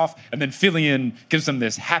walks off. And then Philion gives him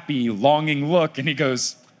this happy, longing look, and he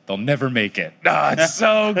goes, they'll never make it. Oh, it's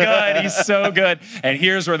so good. He's so good. And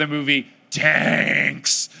here's where the movie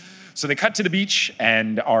tanks. So they cut to the beach,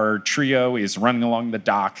 and our trio is running along the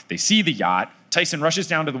dock. They see the yacht. Tyson rushes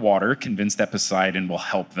down to the water, convinced that Poseidon will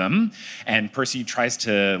help them. And Percy tries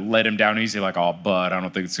to let him down easy, like, oh, bud, I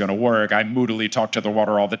don't think it's going to work. I moodily talk to the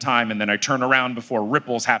water all the time, and then I turn around before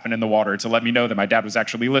ripples happen in the water to let me know that my dad was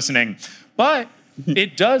actually listening. But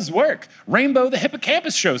it does work. Rainbow the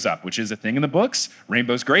hippocampus shows up, which is a thing in the books.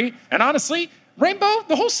 Rainbow's great. And honestly, Rainbow,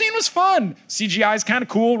 the whole scene was fun. CGI is kind of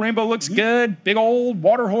cool. Rainbow looks good. Big old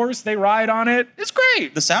water horse. They ride on it. It's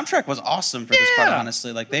great. The soundtrack was awesome for this part,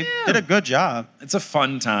 honestly. Like, they did a good job. It's a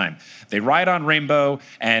fun time. They ride on Rainbow,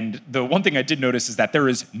 and the one thing I did notice is that there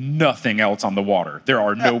is nothing else on the water. There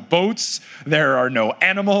are no boats. There are no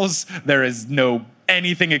animals. There is no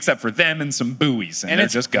anything except for them and some buoys. And they're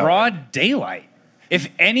it's just going. Broad daylight. If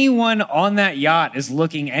anyone on that yacht is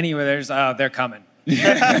looking anywhere, they're coming.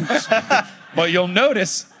 But you'll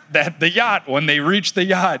notice that the yacht, when they reach the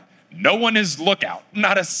yacht, no one is lookout.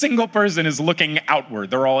 Not a single person is looking outward.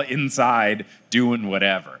 They're all inside doing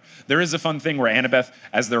whatever. There is a fun thing where Annabeth,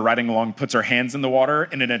 as they're riding along, puts her hands in the water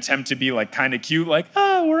in an attempt to be like kind of cute, like,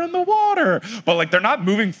 oh, we're in the water. But like they're not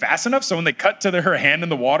moving fast enough. So when they cut to her hand in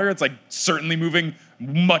the water, it's like certainly moving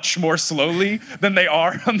much more slowly than they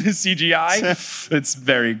are on the CGI. It's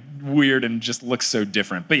very weird and just looks so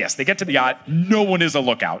different. But yes, they get to the yacht. No one is a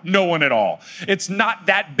lookout. No one at all. It's not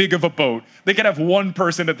that big of a boat. They could have one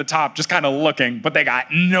person at the top just kind of looking, but they got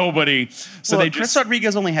nobody. So Chris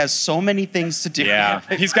Rodriguez only has so many things to do. Yeah,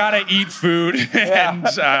 he's got to eat food and,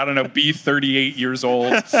 I don't know, be 38 years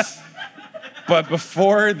old. But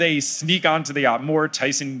before they sneak onto the yacht more,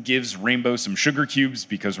 Tyson gives Rainbow some sugar cubes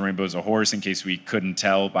because Rainbow's a horse, in case we couldn't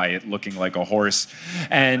tell by it looking like a horse.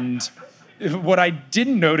 And what I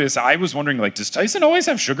didn't notice, I was wondering, like, does Tyson always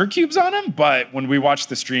have sugar cubes on him? But when we watched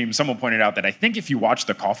the stream, someone pointed out that I think if you watch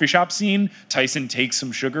the coffee shop scene, Tyson takes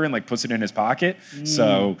some sugar and, like, puts it in his pocket.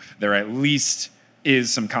 So there at least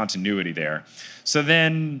is some continuity there. So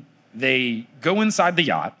then they go inside the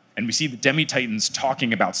yacht, and we see the Demi-Titans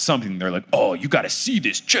talking about something. They're like, oh, you got to see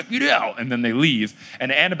this. Check it out. And then they leave.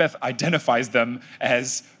 And Annabeth identifies them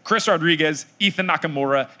as Chris Rodriguez, Ethan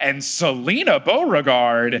Nakamura, and Selena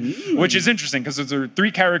Beauregard, which is interesting because there are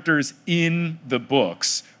 3 characters in the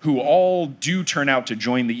books who all do turn out to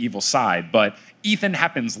join the evil side. But Ethan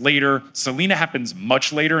happens later. Selena happens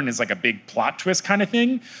much later and is like a big plot twist kind of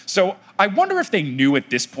thing. So I wonder if they knew at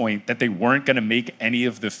this point that they weren't going to make any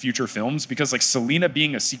of the future films because like Selena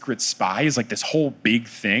being a secret spy is like this whole big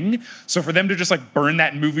thing. So for them to just like burn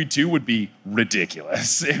that in movie 2 would be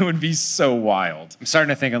ridiculous. It would be so wild. I'm starting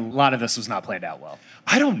to think a lot of this was not planned out well.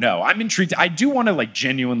 I don't know. I'm intrigued. I do want to like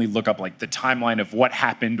genuinely look up like the timeline of what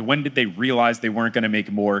happened. When did they realize they weren't going to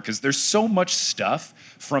make more? Because there's so much stuff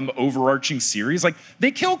from overarching series. Like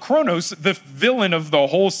they kill Kronos, the villain of the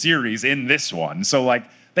whole series, in this one. So like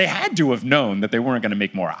they had to have known that they weren't going to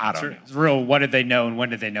make more. I don't know. It's real. What did they know and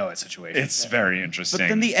when did they know it situation? It's very interesting. But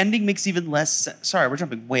then the ending makes even less sense. Sorry, we're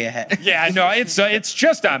jumping way ahead. Yeah, no, it's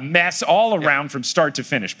just a mess all around from start to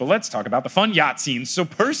finish. But let's talk about the fun yacht scenes. So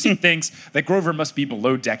Percy thinks that Grover must be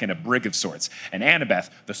below deck in a brig of sorts. And Annabeth,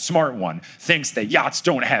 the smart one, thinks that yachts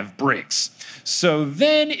don't have brigs. So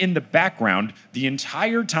then in the background, the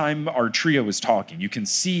entire time our trio is talking, you can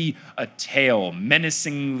see a tail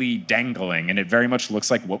menacingly dangling, and it very much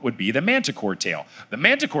looks like what would be the Manticore tail. The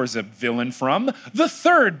Manticore is a villain from the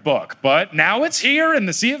 3rd book, but now it's here in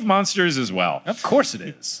the Sea of Monsters as well. Of course it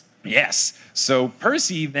is. Yes. So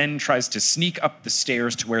Percy then tries to sneak up the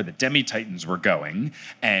stairs to where the Demi-Titans were going,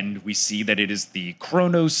 and we see that it is the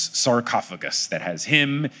Kronos sarcophagus that has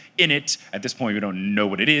him in it. At this point, we don't know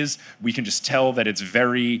what it is. We can just tell that it's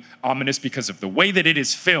very ominous because of the way that it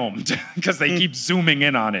is filmed, because they keep zooming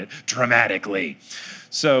in on it dramatically.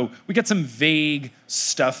 So we get some vague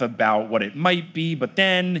stuff about what it might be, but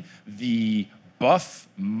then the buff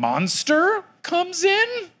monster comes in,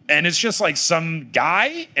 and it's just like some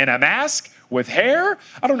guy in a mask with hair.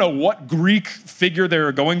 I don't know what Greek figure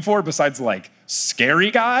they're going for besides like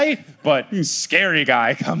scary guy, but scary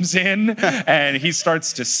guy comes in and he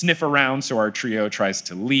starts to sniff around. So our trio tries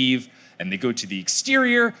to leave and they go to the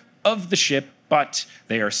exterior of the ship, but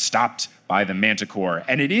they are stopped by the Manticore.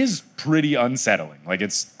 And it is pretty unsettling. Like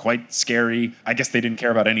it's quite scary. I guess they didn't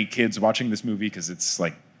care about any kids watching this movie because it's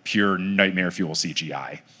like pure nightmare fuel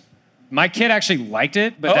CGI. My kid actually liked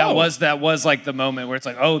it, but that was like the moment where it's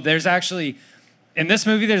like, oh, there's actually in this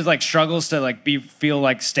movie there's like struggles to like feel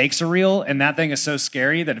like stakes are real, and that thing is so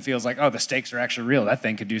scary that it feels like, oh, the stakes are actually real. That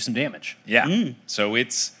thing could do some damage. Yeah. So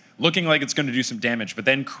it's looking like it's going to do some damage, but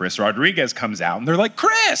then Chris Rodriguez comes out and they're like,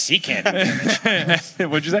 Chris! He can't do damage.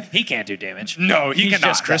 What'd you say? He can't do damage. No, He's cannot.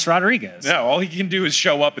 just Chris Rodriguez. No, all he can do is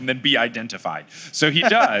show up and then be identified. So he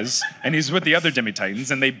does, and he's with the other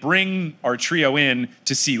Demi-Titans, and they bring our trio in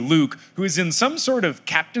to see Luke, who is in some sort of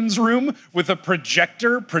captain's room with a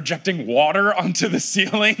projector projecting water onto the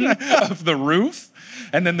ceiling of the roof,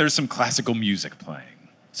 and then there's some classical music playing.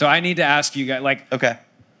 So I need to ask you guys, like, Okay.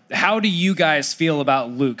 how do you guys feel about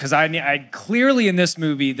Luke? Because I clearly in this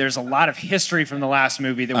movie, there's a lot of history from the last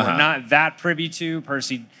movie that we're not that privy to.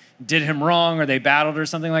 Percy did him wrong, or they battled, or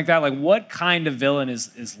something like that. Like, what kind of villain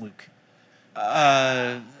is Luke?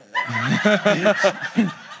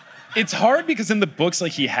 It's hard because in the books,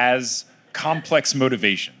 like he has complex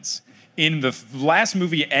motivations. In the last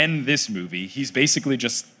movie and this movie, he's basically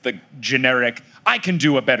just the generic, I can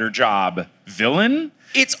do a better job villain.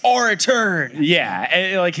 It's our turn. Yeah,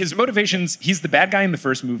 and like his motivations, he's the bad guy in the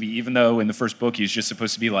first movie, even though in the first book he's just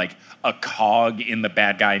supposed to be like a cog in the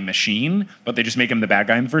bad guy machine, but they just make him the bad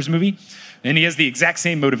guy in the first movie. And he has the exact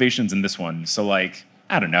same motivations in this one. So like,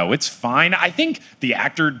 I don't know. It's fine. I think the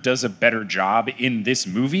actor does a better job in this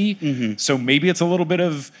movie. So maybe it's a little bit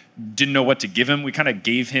of didn't know what to give him. We kind of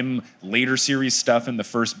gave him later series stuff in the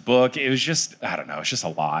first book. It was just, I don't know, it's just a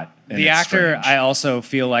lot. The actor, strange. I also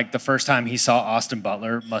feel like the first time he saw Austin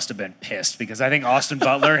Butler must have been pissed because I think Austin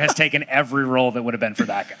Butler has taken every role that would have been for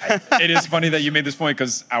that guy. It is funny that you made this point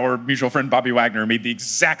because our mutual friend Bobby Wagner made the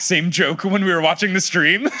exact same joke when we were watching the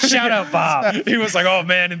stream. Shout out, Bob. He was like, oh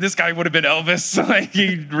man, and this guy would have been Elvis. Like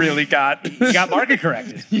he really got market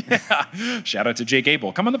corrected. Yeah. Shout out to Jake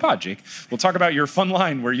Abel. Come on the pod, Jake. We'll talk about your fun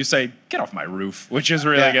line where you say, get off my roof, which is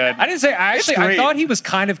really good. I didn't say, I thought he was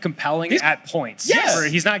kind of compelling at points. Yes. Where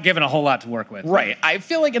he's not given a whole lot to work with. Right. I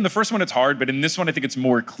feel like in the first one it's hard, but in this one I think it's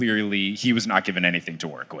more clearly he was not given anything to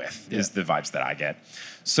work with, is the vibes that I get.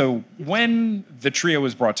 So when the trio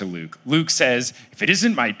was brought to Luke, Luke says, if it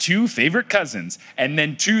isn't my two favorite cousins, and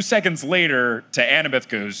then 2 seconds later to Annabeth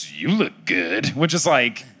goes, you look good, which is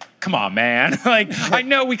like, come on, man. Like, I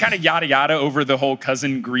know we kind of yada yada over the whole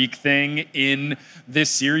cousin Greek thing in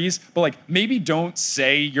this series, but like, maybe don't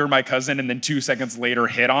say you're my cousin and then 2 seconds later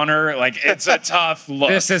hit on her. Like, it's a tough look.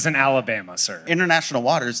 This isn't Alabama, sir. International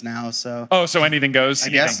waters now, so. Oh, so anything goes? I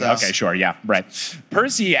guess so. Okay, sure, yeah, right.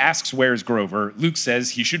 Percy asks where's Grover. Luke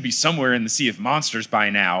says he should be somewhere in the Sea of Monsters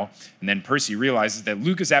by now. And then Percy realizes that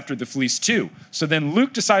Luke is after the fleece too. So then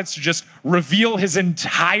Luke decides to just reveal his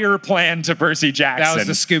entire plan to Percy Jackson. That was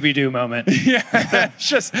the Scooby-Doo moment. Yeah,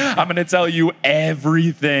 just, I'm going to tell you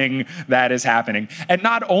everything that is happening. And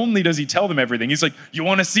not only does he tell them everything, he's like, you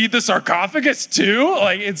want to see the sarcophagus too?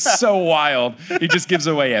 Like, it's so wild. He just gives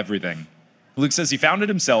away everything. Luke says he found it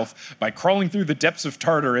himself by crawling through the depths of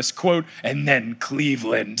Tartarus, quote, and then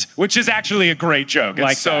Cleveland, which is actually a great joke.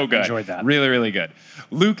 It's so good. Enjoyed that. Really, really good.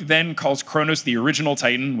 Luke then calls Kronos the original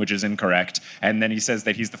Titan, which is incorrect. And then he says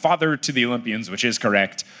that he's the father to the Olympians, which is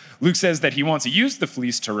correct. Luke says that he wants to use the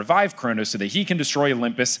fleece to revive Kronos so that he can destroy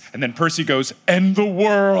Olympus. And then Percy goes, and the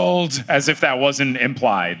world, as if that wasn't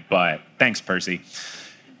implied. But thanks, Percy.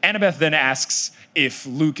 Annabeth then asks if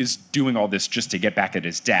Luke is doing all this just to get back at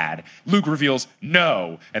his dad. Luke reveals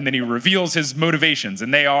no, and then he reveals his motivations,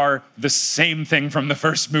 and they are the same thing from the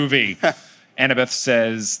first movie. Annabeth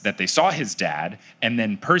says that they saw his dad, and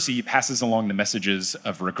then Percy passes along the messages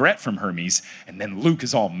of regret from Hermes, and then Luke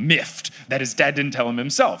is all miffed that his dad didn't tell him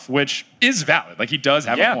himself, which is valid. Like, he does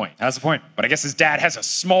have a point. That's the point. But I guess his dad has a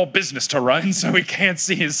small business to run, so he can't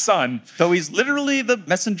see his son. Though he's literally the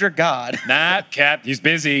messenger god. Nah, Cap, he's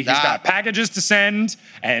busy. He's got packages to send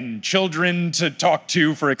and children to talk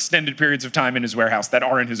to for extended periods of time in his warehouse that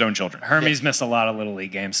aren't his own children. Hermes missed a lot of Little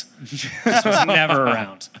League games. This was never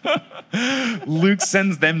around. Luke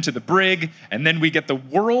sends them to the brig, and then we get the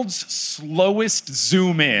world's slowest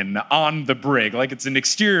zoom in on the brig. Like, it's an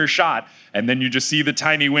exterior shot, and then you just see the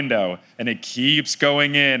tiny window, and it keeps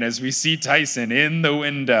going in as we see Tyson in the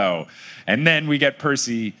window. And then we get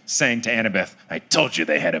Percy saying to Annabeth, I told you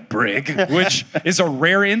they had a brig, which is a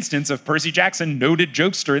rare instance of Percy Jackson, noted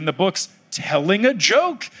jokester in the books, telling a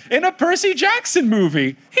joke in a Percy Jackson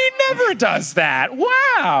movie. He never does that.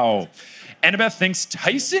 Wow. Annabeth thinks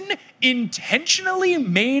Tyson intentionally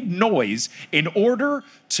made noise in order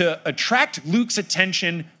to attract Luke's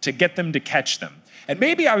attention to get them to catch them. And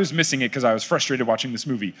maybe I was missing it because I was frustrated watching this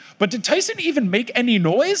movie. But did Tyson even make any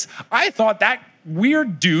noise? I thought that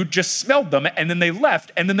weird dude just smelled them and then they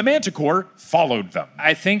left and then the Manticore followed them.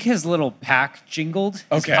 I think his little pack jingled,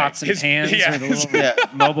 his pots and pans or the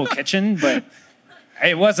little mobile kitchen, but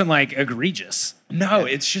it wasn't like egregious. No,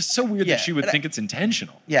 it's just so weird that she would think it's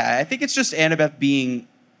intentional. Yeah, I think it's just Annabeth being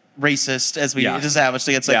racist, as we established.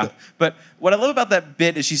 It's like, but what I love about that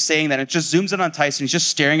bit is she's saying that it just zooms in on Tyson. He's just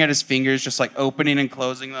staring at his fingers, just like opening and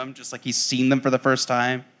closing them, just like he's seen them for the first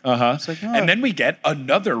time. It's like, And then we get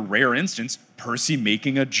another rare instance, Percy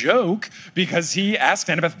making a joke because he asked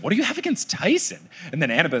Annabeth, what do you have against Tyson? And then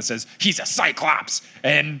Annabeth says, he's a Cyclops.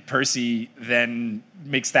 And Percy then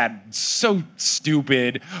makes that so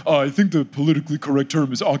stupid. I think the politically correct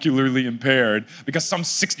term is ocularly impaired because some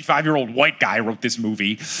 65-year-old white guy wrote this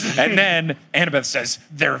movie. And then Annabeth says,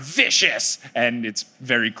 they're vicious. And it's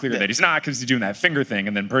very clear that he's not because he's doing that finger thing.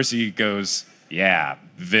 And then Percy goes, yeah,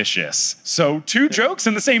 vicious. So 2 jokes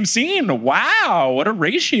in the same scene. Wow, what a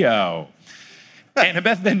ratio.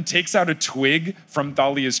 Annabeth then takes out a twig from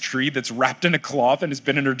Thalia's tree that's wrapped in a cloth and has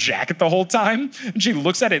been in her jacket the whole time. And she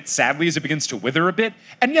looks at it sadly as it begins to wither a bit.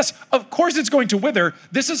 And yes, of course it's going to wither.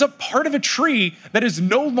 This is a part of a tree that is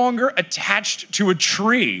no longer attached to a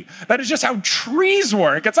tree. That is just how trees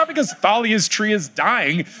work. It's not because Thalia's tree is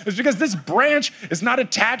dying. It's because this branch is not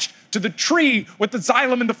attached to the tree with the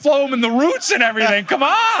xylem and the phloem and the roots and everything. Come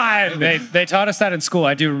on! They taught us that in school.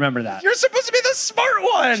 I do remember that. You're supposed to be the smart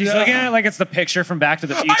one. She's looking at it like it's the picture from Back to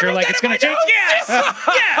the Future. Like it's going to change.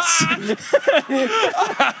 Yes!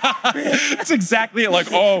 It's exactly like,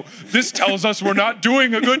 oh, this tells us we're not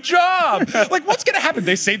doing a good job. Like, what's going to happen?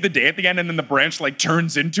 They save the day at the end and then the branch like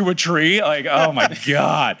turns into a tree. Like, oh my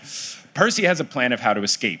God. Percy has a plan of how to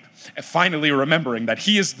escape. Finally remembering that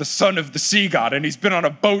he is the son of the sea god and he's been on a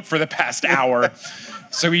boat for the past hour.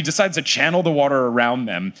 So he decides to channel the water around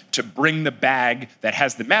them to bring the bag that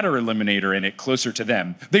has the matter eliminator in it closer to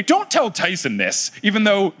them. They don't tell Tyson this, even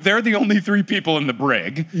though they're the only 3 people in the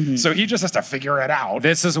brig. Mm-hmm. So he just has to figure it out.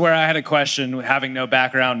 This is where I had a question, having no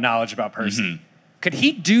background knowledge about Percy. Mm-hmm. Could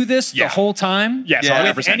he do this the whole time? Yes,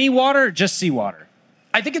 100%. With any water, just seawater?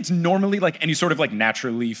 I think it's normally like any sort of like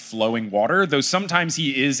naturally flowing water, though sometimes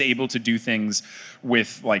he is able to do things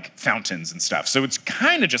with like fountains and stuff. So it's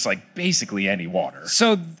kind of just like basically any water.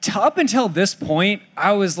 So up until this point,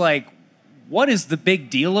 I was like, what is the big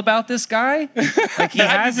deal about this guy? Like he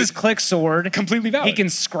has his click sword. Completely valid. He can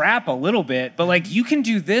scrap a little bit, but like you can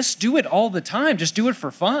do this, do it all the time. Just do it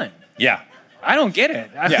for fun. Yeah. I don't get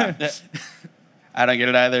it. Yeah. I don't get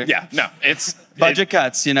it either. Yeah, no, it's... Budget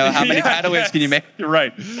cuts, you know, how many pataways can you make?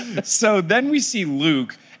 Right. So then we see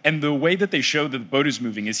Luke, and the way that they show that the boat is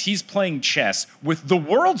moving is he's playing chess with the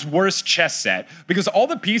world's worst chess set because all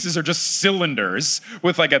the pieces are just cylinders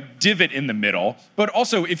with like a divot in the middle. But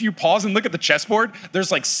also, if you pause and look at the chessboard,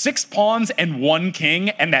 there's like 6 pawns and 1 king,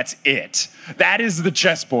 and that's it. That is the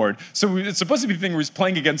chessboard. So it's supposed to be the thing where he's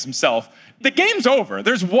playing against himself. The game's over.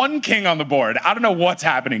 There's 1 king on the board. I don't know what's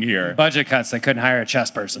happening here. Budget cuts. They couldn't hire a chess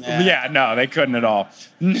person. Yeah, no, they couldn't at all.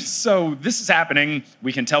 So this is happening.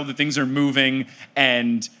 We can tell that things are moving.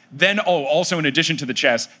 And then, also in addition to the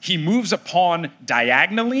chess, he moves a pawn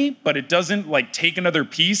diagonally, but it doesn't like take another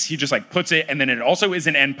piece. He just like puts it, and then it also is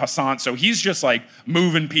an en passant. So he's just like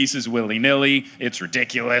moving pieces willy-nilly. It's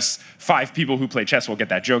ridiculous. 5 people who play chess will get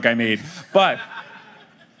that joke I made. But...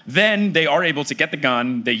 then they are able to get the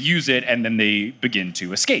gun, they use it, and then they begin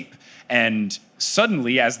to escape. And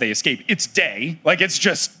suddenly, as they escape, it's day. Like, it's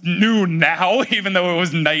just noon now, even though it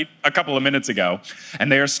was night a couple of minutes ago.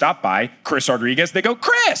 And they are stopped by Chris Rodriguez. They go,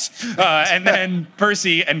 Chris! And then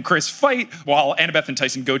Percy and Chris fight while Annabeth and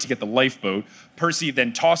Tyson go to get the lifeboat. Percy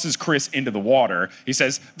then tosses Chris into the water. He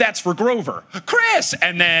says, that's for Grover. Chris!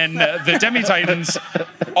 And then the Demi-Titans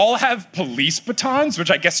all have police batons, which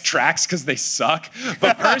I guess tracks because they suck.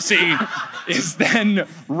 But Percy is then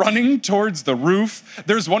running towards the roof.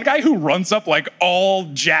 There's one guy who runs up like all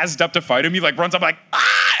jazzed up to fight him. He like runs up like,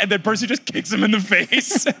 ah! And then Percy just kicks him in the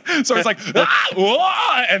face. So it's like, ah!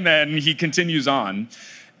 Wah! And then he continues on.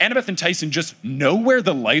 Annabeth and Tyson just know where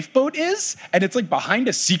the lifeboat is, and it's like behind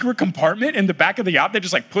a secret compartment in the back of the yacht. They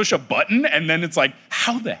just like push a button, and then it's like,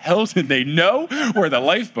 how the hell did they know where the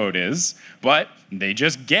lifeboat is? But they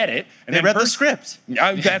just get it. And they read the script.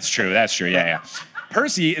 That's true, yeah.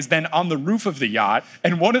 Percy is then on the roof of the yacht,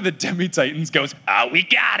 and one of the Demi-Titans goes, we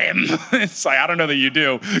got him. It's like, I don't know that you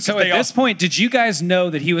do. So at this point, did you guys know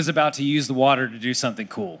that he was about to use the water to do something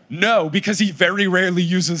cool? No, because he very rarely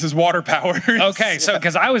uses his water powers. Okay, so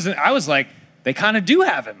because I was like, they kind of do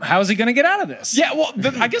have him. How is he going to get out of this? Yeah, well,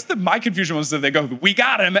 I guess my confusion was that they go, we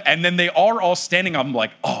got him, and then they are all standing up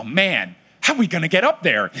like, oh man, how are we going to get up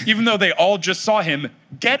there? Even though they all just saw him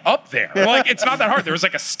get up there. Like, it's not that hard. There was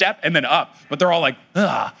like a step and then up. But they're all like,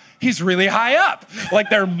 he's really high up. Like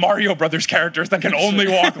they're Mario Brothers characters that can only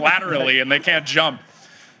walk laterally and they can't jump.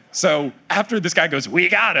 So after this guy goes, we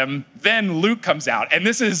got him, then Luke comes out. And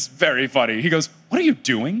this is very funny. He goes, what are you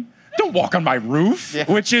doing? Don't walk on my roof,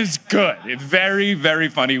 which is good. Very, very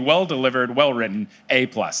funny, well delivered, well written, A+.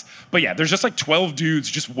 But yeah, there's just like 12 dudes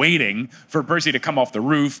just waiting for Percy to come off the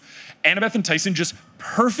roof. Annabeth and Tyson just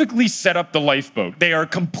perfectly set up the lifeboat. They are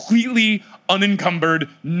completely unencumbered,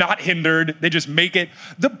 not hindered. They just make it.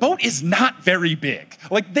 The boat is not very big.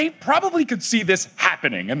 Like, they probably could see this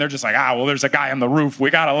happening, and they're just like, well, there's a guy on the roof. We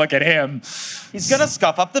gotta look at him. He's gonna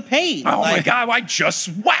scuff up the paint. Oh my God, I just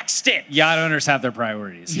waxed it. Yacht owners have their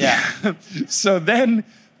priorities. Yeah. So then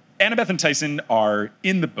Annabeth and Tyson are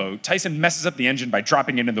in the boat. Tyson messes up the engine by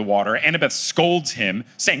dropping it in the water. Annabeth scolds him,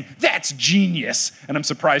 saying, that's genius. And I'm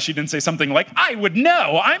surprised she didn't say something like, I would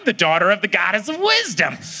know. I'm the daughter of the goddess of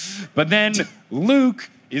wisdom. But then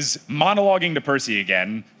Luke is monologuing to Percy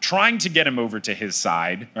again, trying to get him over to his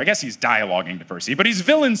side. Or I guess he's dialoguing to Percy, but he's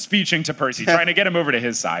villain speeching to Percy, trying to get him over to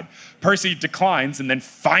his side. Percy declines and then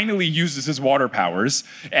finally uses his water powers,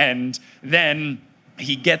 and then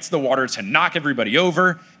he gets the water to knock everybody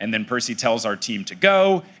over, and then Percy tells our team to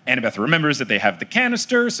go. Annabeth remembers that they have the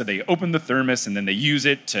canister, so they open the thermos, and then they use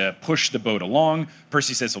it to push the boat along.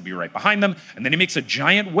 Percy says he'll be right behind them, and then he makes a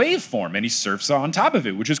giant wave form, and he surfs on top of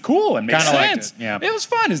it, which is cool and makes sense. Yeah. It was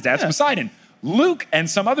fun. His dad's Poseidon. Luke and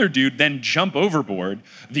some other dude then jump overboard.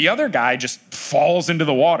 The other guy just falls into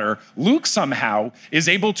the water. Luke somehow is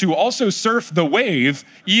able to also surf the wave,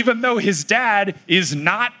 even though his dad is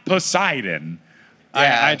not Poseidon.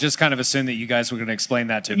 Yeah. I just kind of assumed that you guys were going to explain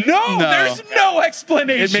that to me. No, there's no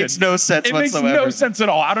explanation. It makes no sense whatsoever. It makes no sense at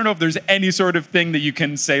all. I don't know if there's any sort of thing that you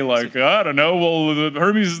can say like, I don't know, well,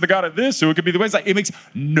 Hermes is the god of this, so it could be the way. Like, it makes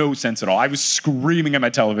no sense at all. I was screaming at my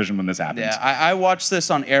television when this happened. Yeah, I watched this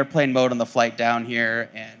on airplane mode on the flight down here,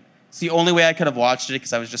 and it's the only way I could have watched it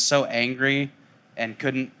because I was just so angry and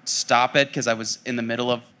couldn't stop it because I was in the middle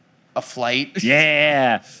of a flight.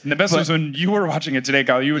 Yeah. And the best was when you were watching it today,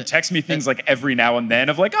 Kyle, you would text me things like every now and then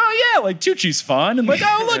of like, oh yeah, like Tucci's fun. And like,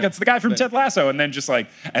 oh look, it's the guy from Ted Lasso. And then just like,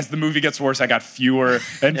 as the movie gets worse, I got fewer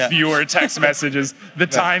and fewer text messages. The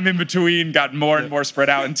time in between got more and more spread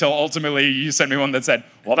out until ultimately you sent me one that said,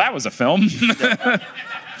 well, that was a film.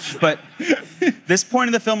 But this point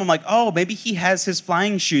in the film, I'm like, oh, maybe he has his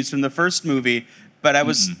flying shoes from the first movie. But I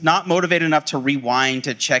was not motivated enough to rewind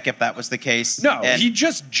to check if that was the case. No, he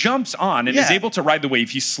just jumps on and is able to ride the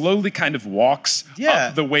wave. He slowly kind of walks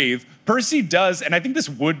up the wave. Percy does, and I think this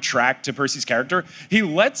would track to Percy's character, he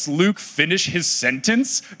lets Luke finish his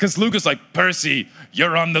sentence, because Luke is like, Percy,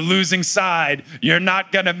 you're on the losing side. You're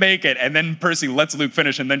not going to make it. And then Percy lets Luke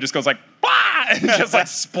finish and then just goes like, bah! And just like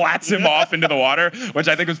splats him off into the water, which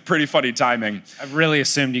I think was pretty funny timing. I really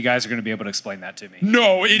assumed you guys are going to be able to explain that to me.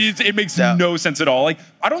 No, it makes no sense at all. Like,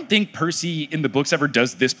 I don't think Percy in the books ever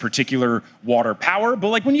does this particular water power, but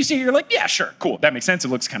like when you see it, you're like, yeah, sure, cool. That makes sense. It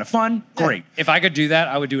looks kind of fun. Great. If I could do that,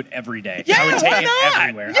 I would do it every day. Yeah, I would take why it not?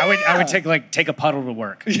 everywhere. Yeah. I would take a puddle to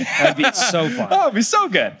work. That'd be so fun. Oh, it'd be so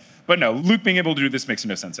good. But no, Luke being able to do this makes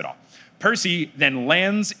no sense at all. Percy then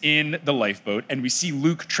lands in the lifeboat, and we see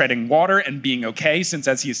Luke treading water and being okay, since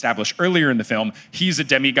as he established earlier in the film, he's a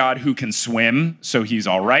demigod who can swim, so he's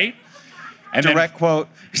all right. And direct quote.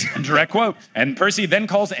 Direct quote. And Percy then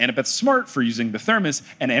calls Annabeth smart for using the thermos,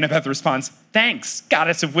 and Annabeth responds, thanks,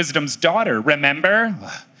 goddess of wisdom's daughter, remember?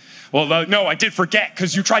 Well, no, I did forget,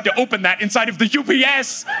 because you tried to open that inside of the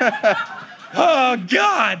UPS. Oh,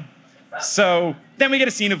 God. So then we get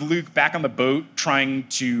a scene of Luke back on the boat trying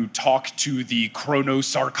to talk to the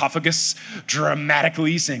chrono-sarcophagus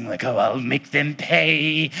dramatically, saying like, oh, I'll make them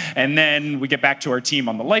pay. And then we get back to our team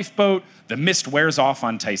on the lifeboat. The mist wears off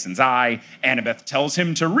on Tyson's eye. Annabeth tells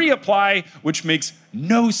him to reapply, which makes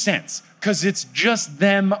no sense because it's just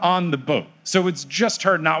them on the boat. So it's just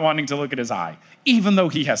her not wanting to look at his eye, even though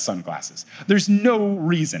he has sunglasses. There's no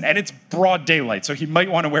reason. And it's broad daylight, so he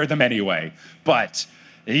might want to wear them anyway. But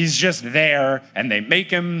he's just there, and they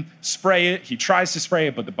make him spray it. He tries to spray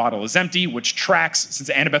it, but the bottle is empty, which tracks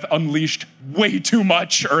since Annabeth unleashed way too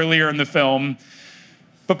much earlier in the film.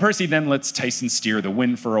 But Percy then lets Tyson steer the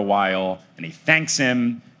wind for a while, and he thanks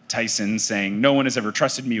him. Tyson saying, no one has ever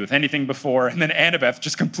trusted me with anything before. And then Annabeth,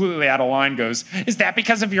 just completely out of line, goes, is that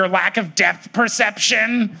because of your lack of depth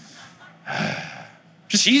perception?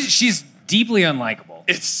 She's deeply unlikable.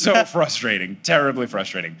 It's so frustrating, terribly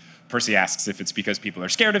frustrating. Percy asks if it's because people are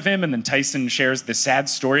scared of him, and then Tyson shares this sad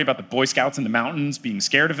story about the Boy Scouts in the mountains being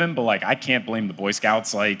scared of him, but like, I can't blame the Boy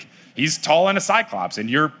Scouts. Like, he's tall and a Cyclops, and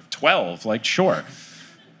you're 12, like, sure.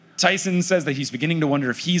 Tyson says that he's beginning to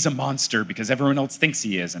wonder if he's a monster because everyone else thinks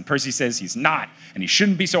he is, and Percy says he's not, and he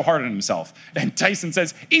shouldn't be so hard on himself. And Tyson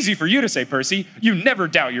says, easy for you to say, Percy, you never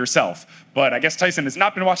doubt yourself. But I guess Tyson has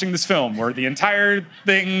not been watching this film, where the entire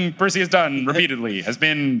thing Percy has done repeatedly has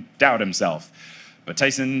been doubt himself. But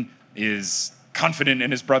Tyson is confident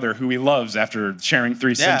in his brother, who he loves, after sharing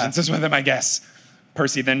 3 sentences with him, I guess.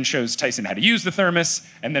 Percy then shows Tyson how to use the thermos,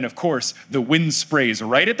 and then, of course, the wind sprays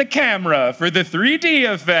right at the camera for the 3D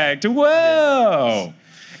effect. Whoa!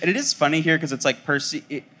 And it is funny here because it's like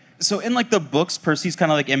Percy... So in like the books, Percy's kind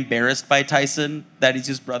of like embarrassed by Tyson that he's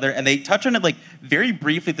his brother, and they touch on it like very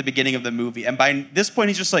briefly at the beginning of the movie. And by this point,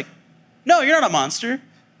 he's just like, no, you're not a monster.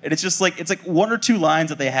 And it's just like, it's like 1 or 2 lines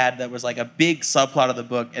that they had that was like a big subplot of the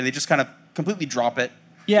book, and they just kind of completely drop it.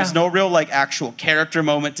 Yeah. There's no real like actual character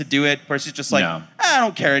moment to do it. Percy's just like, I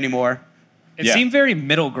don't care anymore. It seemed very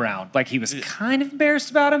middle ground. Like he was kind of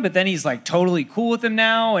embarrassed about him, but then he's like totally cool with him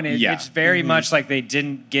now. And it's very much like they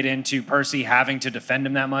didn't get into Percy having to defend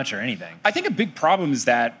him that much or anything. I think a big problem is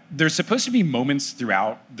that there's supposed to be moments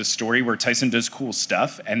throughout the story where Tyson does cool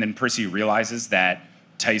stuff, and then Percy realizes that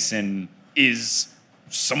Tyson is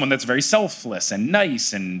someone that's very selfless and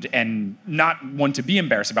nice and not one to be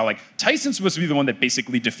embarrassed about. Like, Tyson's supposed to be the one that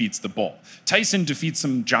basically defeats the bull. Tyson defeats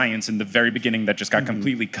some giants in the very beginning that just got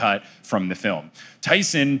completely cut from the film.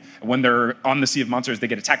 Tyson, when they're on the Sea of Monsters, they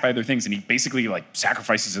get attacked by other things, and he basically like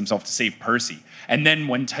sacrifices himself to save Percy. And then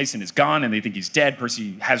when Tyson is gone and they think he's dead,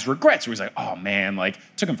 Percy has regrets where he's like, oh man, like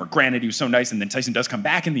took him for granted, he was so nice. And then Tyson does come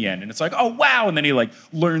back in the end, and it's like, oh wow. And then he like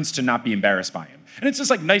learns to not be embarrassed by him. And it's just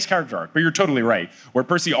like nice character arc, but you're totally right, where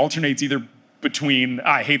Percy alternates either between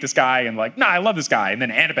I hate this guy and like, nah, I love this guy, and then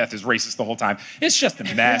Annabeth is racist the whole time. It's just a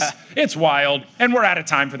mess. It's wild, and we're out of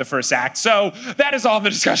time for the first act. So that is all the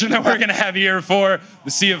discussion that we're gonna have here for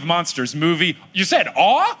the Sea of Monsters movie. You said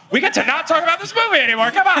awe? We get to not talk about this movie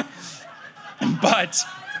anymore, come on. But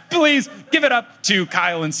please give it up to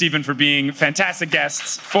Kyle and Steven for being fantastic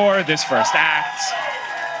guests for this first act.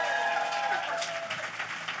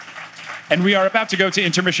 And we are about to go to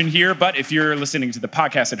intermission here, but if you're listening to the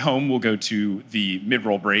podcast at home, we'll go to the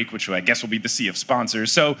mid-roll break, which I guess will be the sea of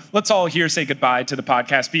sponsors. So let's all here say goodbye to the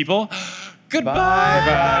podcast people. Goodbye,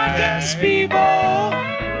 podcast people.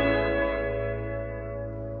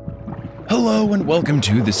 Hello and welcome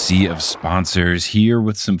to the Sea of Sponsors, here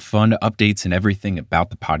with some fun updates and everything about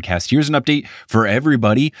the podcast. Here's an update for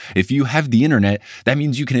everybody. If you have the internet, that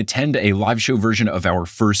means you can attend a live show version of our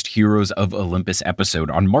first Heroes of Olympus episode.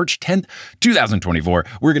 On March 10th, 2024,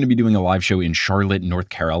 we're going to be doing a live show in Charlotte, North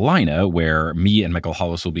Carolina, where me and Michael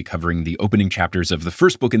Hollis will be covering the opening chapters of the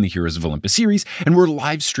first book in the Heroes of Olympus series, and we're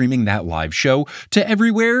live streaming that live show to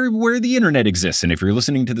everywhere where the internet exists. And if you're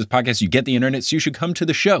listening to this podcast, you get the internet, so you should come to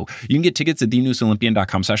the show. You can get tickets at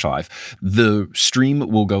thenewsolympian.com/live. The stream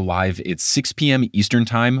will go live at 6 p.m. Eastern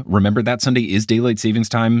time. Remember, that Sunday is daylight savings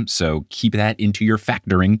time, so keep that into your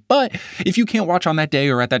factoring. But if you can't watch on that day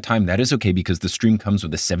or at that time, that is okay, because the stream comes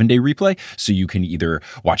with a 7-day replay, so you can either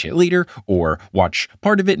watch it later or watch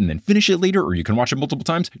part of it and then finish it later, or you can watch it multiple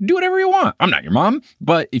times. Do whatever you want. I'm not your mom.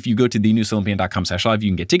 But if you go to thenewsolympian.com/live, you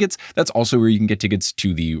can get tickets. That's also where you can get tickets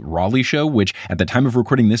to the Raleigh show, which at the time of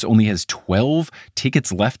recording this only has 12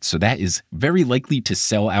 tickets left, so that is very likely to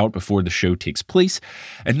sell out before the show takes place.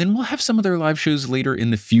 And then we'll have some other live shows later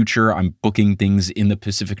in the future. I'm booking things in the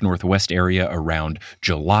Pacific Northwest area around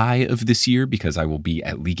July of this year, because I will be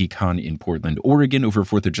at LeakyCon in Portland, Oregon over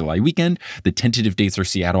 4th of July weekend. The tentative dates are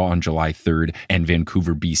Seattle on July 3rd and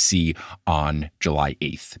Vancouver, BC on July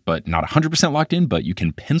 8th. But not 100% locked in, but you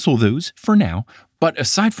can pencil those for now. But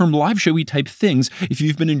aside from live showy type things, if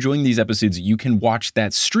you've been enjoying these episodes, you can watch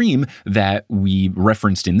that stream that we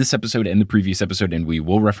referenced in this episode and the previous episode, and we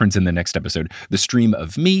will reference in the next episode, the stream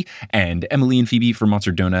of me and Emily and Phoebe from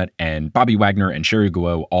Monster Donut and Bobby Wagner and Sherry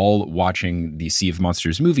Guo all watching the Sea of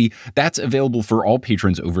Monsters movie. That's available for all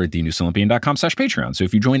patrons over at thenewsolympian.com/Patreon. So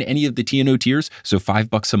if you join any of the TNO tiers, so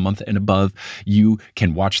 $5 a month and above, you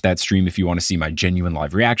can watch that stream if you want to see my genuine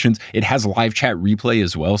live reactions. It has live chat replay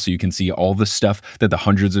as well, so you can see all the stuff that the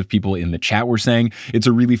hundreds of people in the chat were saying. It's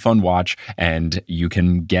a really fun watch, and you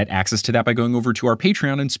can get access to that by going over to our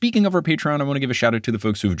Patreon. And speaking of our Patreon, I want to give a shout out to the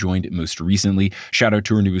folks who have joined most recently. Shout out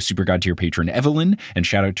to our newest Super God tier patron, Evelyn, and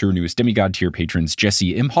shout out to our newest Demigod tier patrons,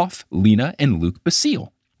 Jesse Imhoff, Lena, and Luke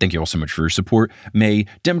Basile. Thank you all so much for your support. May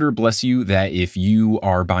Demeter bless you that if you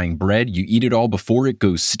are buying bread, you eat it all before it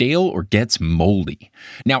goes stale or gets moldy.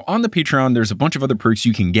 Now, on the Patreon, there's a bunch of other perks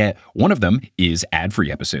you can get. One of them is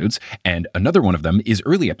ad-free episodes, and another one of them is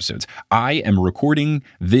early episodes. I am recording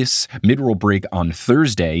this mid-roll break on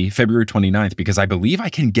Thursday, February 29th, because I believe I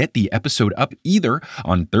can get the episode up either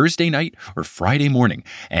on Thursday night or Friday morning.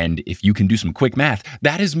 And if you can do some quick math,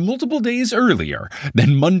 that is multiple days earlier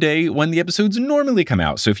than Monday when the episodes normally come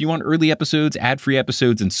out. So if you want early episodes, ad-free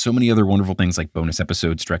episodes, and so many other wonderful things like bonus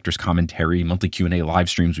episodes, director's commentary, monthly Q&A live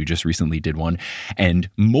streams, we just recently did one, and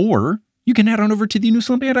more, you can head on over to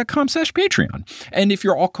thenewsolympian.com/Patreon. And if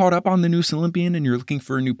you're all caught up on The News Olympian and you're looking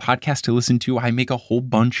for a new podcast to listen to, I make a whole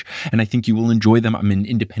bunch, and I think you will enjoy them. I'm an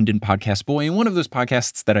independent podcast boy, and one of those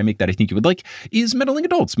podcasts that I make that I think you would like is Meddling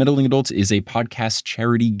Adults. Meddling Adults is a podcast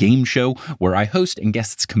charity game show where I host and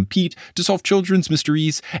guests compete to solve children's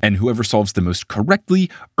mysteries, and whoever solves the most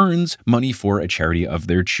correctly earns money for a charity of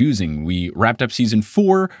their choosing. We wrapped up season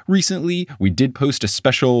 4 recently. We did post a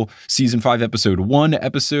special season 5 episode 1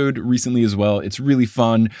 episode recently recently as well. It's really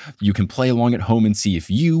fun. You can play along at home and see if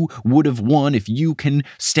you would have won, if you can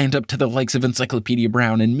stand up to the likes of Encyclopedia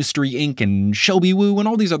Brown and Mystery Inc. and Shelby Woo and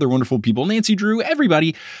all these other wonderful people, Nancy Drew,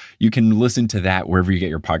 everybody. You can listen to that wherever you get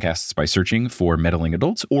your podcasts by searching for Meddling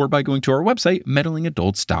Adults or by going to our website,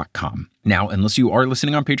 meddlingadults.com. Now, unless you are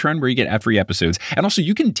listening on Patreon where you get ad-free episodes, and also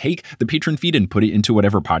you can take the Patreon feed and put it into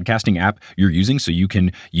whatever podcasting app you're using, so you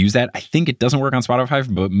can use that. I think it doesn't work on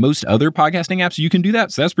Spotify, but most other podcasting apps you can do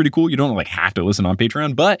that, so that's pretty cool. You don't have to listen on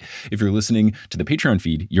Patreon, but if you're listening to the Patreon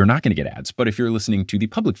feed, you're not going to get ads. But if you're listening to the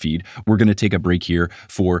public feed, we're going to take a break here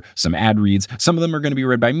for some ad reads. Some of them are going to be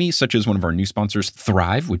read by me, such as one of our new sponsors,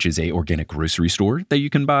 Thrive, which is a organic grocery store that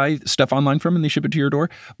you can buy stuff online from and they ship it to your door.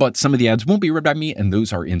 But some of the ads won't be read by me, and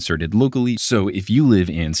those are inserted locally. So if you live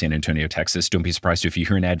in San Antonio, Texas, don't be surprised if you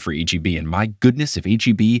hear an ad for H-E-B. And my goodness, if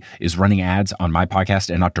H-E-B is running ads on my podcast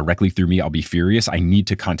and not directly through me, I'll be furious. I need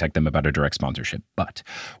to contact them about a direct sponsorship. But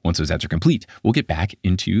once those ads are complete, we'll get back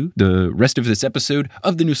into the rest of this episode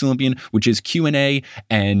of The Noose Olympian, which is Q&A.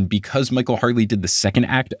 And because Michael Harley did the second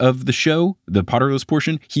act of the show, the Potterless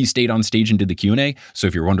portion, he stayed on stage and did the Q&A. So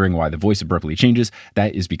if you're wondering why the voice abruptly changes,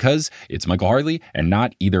 that is because it's Michael Harley and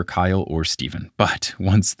not either Kyle or Steven. But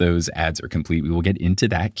once those ads are complete, we will get into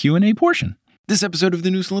that Q&A portion. This episode of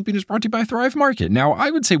The Noose Olympian is brought to you by Thrive Market. Now, I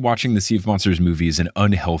would say watching the Sea of Monsters movie is an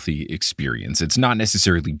unhealthy experience. It's not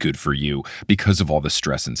necessarily good for you because of all the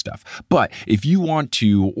stress and stuff. But if you want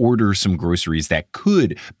to order some groceries that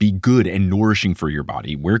could be good and nourishing for your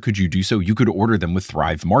body, where could you do so? You could order them with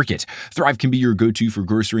Thrive Market. Thrive can be your go-to for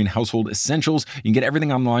grocery and household essentials. You can get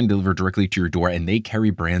everything online delivered directly to your door, and they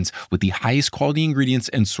carry brands with the highest quality ingredients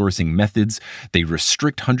and sourcing methods. They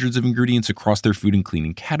restrict hundreds of ingredients across their food and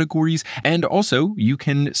cleaning categories, and also, you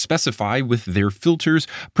can specify with their filters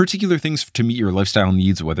particular things to meet your lifestyle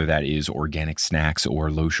needs, whether that is organic snacks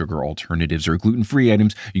or low sugar alternatives or gluten-free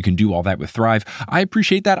items. You can do all that with Thrive. I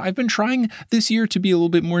appreciate that. I've been trying this year to be a little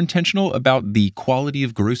bit more intentional about the quality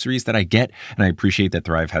of groceries that I get, and I appreciate that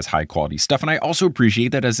Thrive has high quality stuff. And I also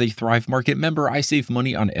appreciate that as a Thrive Market member, I save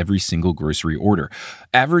money on every single grocery order.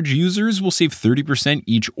 Average users will save 30%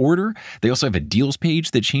 each order. They also have a deals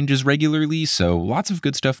page that changes regularly, so lots of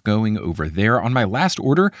good stuff going over there. On my last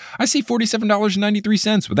order, I saved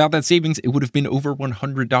 $47.93. Without that savings, it would have been over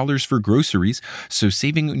 $100 for groceries. So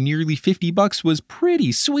saving nearly $50 was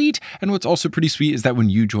pretty sweet. And what's also pretty sweet is that when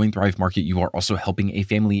you join Thrive Market, you are also helping a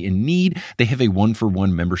family in need. They have a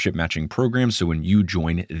 1-for-1 membership matching program, so when you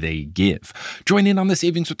join, they give. Join in on the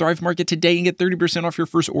savings with Thrive Market today and get 30% off your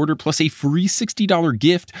first order plus a free $60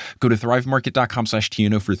 gift. Go to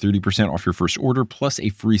thrivemarket.com/TNO for 30% off your first order plus a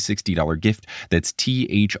free $60 gift. That's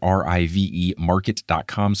THRIVE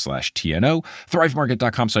market.com/TNO,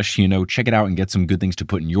 thrivemarket.com/TNO. Check it out and get some good things to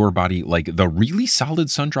put in your body, like the really solid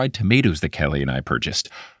sun-dried tomatoes that Kelly and I purchased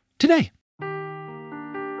today.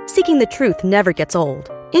 Seeking the truth never gets old.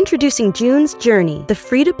 Introducing June's Journey, the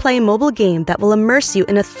free-to-play mobile game that will immerse you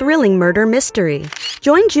in a thrilling murder mystery.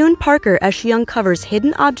 Join June Parker as she uncovers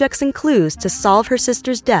hidden objects and clues to solve her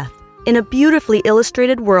sister's death in a beautifully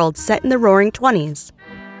illustrated world set in the Roaring '20s.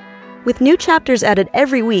 With new chapters added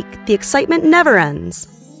every week, the excitement never ends.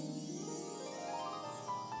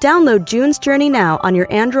 Download June's Journey now on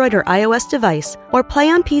your Android or iOS device, or play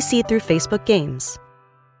on PC through Facebook Games.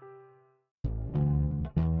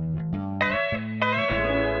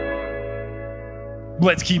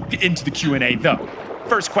 Let's keep into the Q&A, though.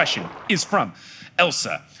 First question is from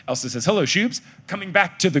Elsa. Elsa says, hello, Shoobs. Coming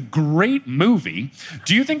back to the great movie,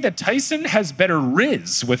 do you think that Tyson has better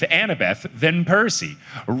Riz with Annabeth than Percy?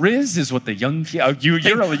 Riz is what the young...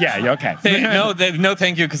 okay. No,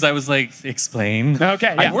 thank you, because I was like, explain.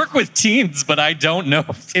 Okay, yeah. I work with teens, but I don't know.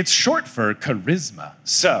 It's short for charisma.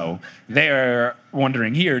 So they're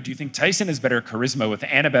wondering here, do you think Tyson has better charisma with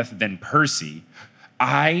Annabeth than Percy?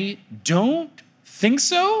 I don't think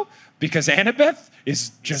so, because Annabeth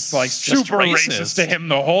is just super racist to him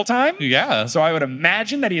the whole time. Yeah. So I would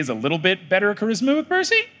imagine that he has a little bit better charisma with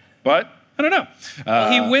Percy, but I don't know.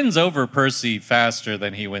 He wins over Percy faster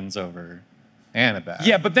than he wins over Annabeth.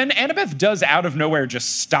 Yeah, but then Annabeth does out of nowhere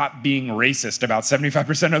just stop being racist about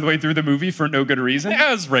 75% of the way through the movie for no good reason.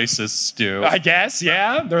 As racists do. I guess,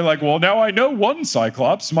 yeah. They're like, well, now I know one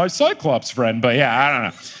Cyclops, my Cyclops friend. But yeah, I don't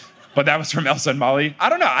know. But that was from Elsa and Molly. I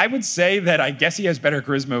don't know. I would say that I guess he has better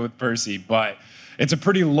charisma with Percy, but it's a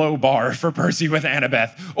pretty low bar for Percy with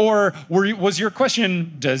Annabeth. Or was your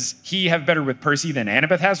question, does he have better with Percy than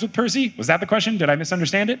Annabeth has with Percy? Was that the question? Did I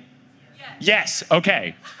misunderstand it? Yes.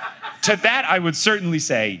 Okay. To that, I would certainly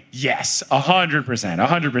say yes,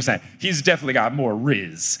 100%. He's definitely got more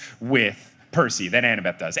Riz with Percy than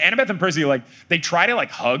Annabeth does. Annabeth and Percy, like, they try to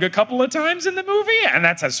like hug a couple of times in the movie, and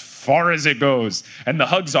that's as far as it goes. And the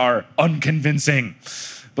hugs are unconvincing.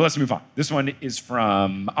 But let's move on. This one is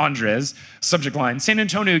from Andres. Subject line, San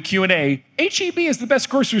Antonio Q&A. H-E-B is the best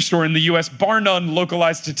grocery store in the U.S., bar none,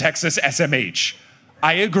 localized to Texas, SMH.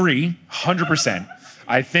 I agree, 100%.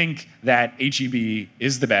 I think that H-E-B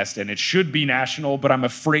is the best, and it should be national, but I'm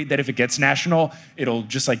afraid that if it gets national, it'll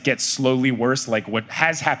just like get slowly worse, like what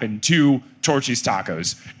has happened to Torchy's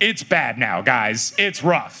Tacos. It's bad now, guys. It's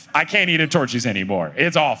rough. I can't eat at Torchy's anymore.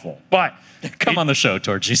 It's awful. But come on the show,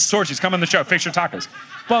 Torchy's. Torchy's, come on the show. Fix your tacos.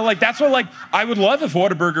 But like that's what like I would love if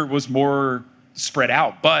Whataburger was more spread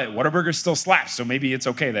out, but Whataburger still slaps, so maybe it's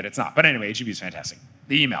okay that it's not. But anyway, H-E-B is fantastic.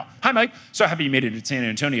 The email. Hi, Mike. So happy you made it to San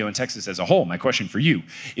Antonio and Texas as a whole. My question for you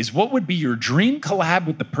is, what would be your dream collab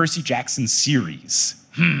with the Percy Jackson series?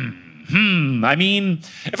 I mean,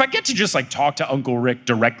 if I get to just like talk to Uncle Rick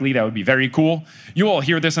directly, that would be very cool. You all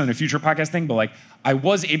hear this on a future podcast thing, but like I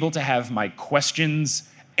was able to have my questions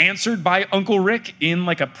answered by Uncle Rick in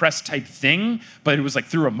like a press type thing, but it was like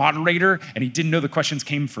through a moderator, and he didn't know the questions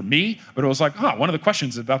came from me, but it was like, one of the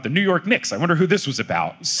questions is about the New York Knicks. I wonder who this was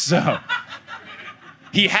about. So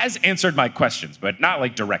he has answered my questions, but not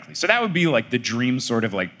like directly. So that would be like the dream sort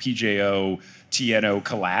of like PJO, TNO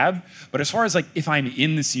collab. But as far as like if I'm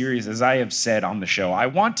in the series, as I have said on the show, I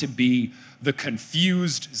want to be the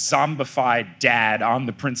confused, zombified dad on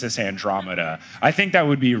the Princess Andromeda. I think that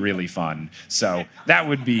would be really fun. So that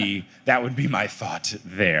would be my thought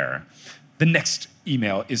there. The next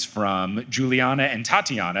email is from Juliana and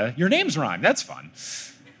Tatiana. Your names rhyme. That's fun.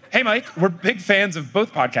 Hey, Mike, we're big fans of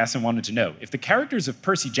both podcasts and wanted to know, if the characters of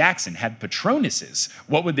Percy Jackson had Patronuses,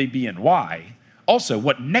 what would they be and why? Also,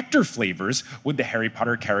 what nectar flavors would the Harry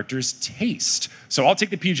Potter characters taste? So I'll take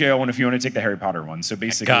the PJO one if you want to take the Harry Potter one. So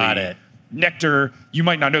basically, got it. Nectar, you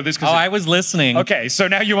might not know this. I was listening. Okay, so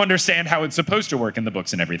now you understand how it's supposed to work in the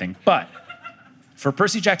books and everything. But for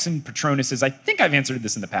Percy Jackson Patronuses, I think I've answered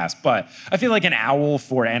this in the past, but I feel like an owl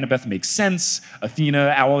for Annabeth makes sense.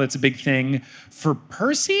 Athena, owl, that's a big thing. For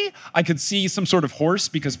Percy, I could see some sort of horse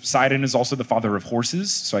because Poseidon is also the father of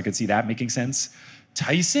horses, so I could see that making sense.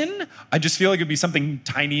 Tyson, I just feel like it'd be something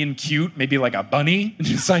tiny and cute, maybe like a bunny,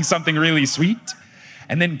 just like something really sweet.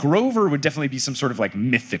 And then Grover would definitely be some sort of like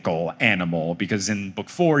mythical animal, because in book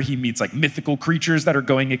 4, he meets like mythical creatures that are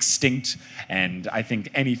going extinct. And I think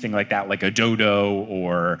anything like that, like a dodo,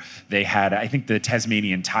 or they had, I think the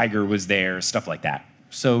Tasmanian tiger was there, stuff like that.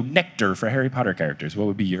 So nectar for Harry Potter characters, what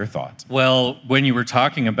would be your thought? Well, when you were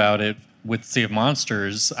talking about it with Sea of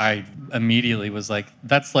Monsters, I immediately was like,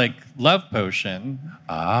 that's like love potion.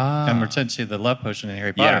 And potentially the love potion in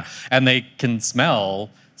Harry Potter. Yeah. And they can smell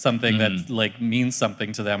something that like means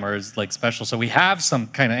something to them or is like special. So we have some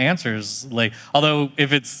kind of answers. Like, although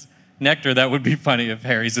if it's nectar, that would be funny if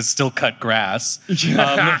Harry's is still cut grass.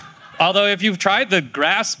 Although if you've tried the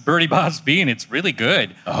grass Birdie Bob's bean, it's really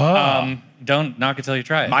good. Don't knock it till you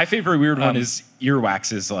try it. My favorite weird one is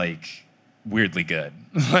earwax is like weirdly good.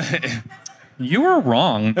 You were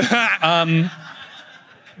wrong.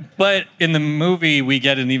 But in the movie, we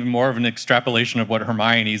get an even more of an extrapolation of what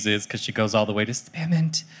Hermione's is, because she goes all the way to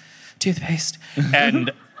spearmint, toothpaste.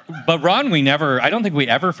 But Ron, I don't think we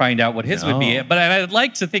ever find out what his would be. But I'd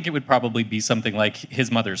like to think it would probably be something like his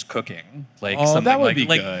mother's cooking. Like something that would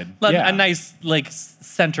like, be good. A nice like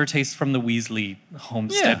center taste from the Weasley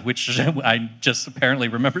homestead, which I just apparently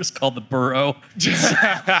remember is called the Burrow.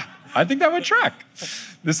 I think that would track.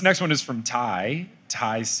 This next one is from Ty.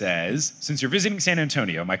 Ty says, since you're visiting San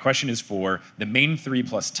Antonio, my question is for the main 3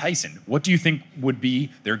 plus Tyson. What do you think would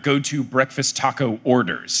be their go-to breakfast taco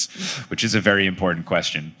orders? Which is a very important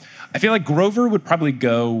question. I feel like Grover would probably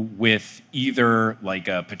go with either like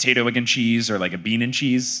a potato, egg, and cheese or like a bean and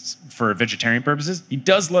cheese for vegetarian purposes. He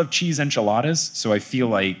does love cheese enchiladas, so I feel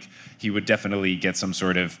like he would definitely get some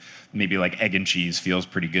sort of maybe like egg and cheese feels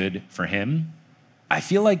pretty good for him. I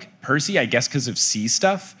feel like Percy, I guess because of sea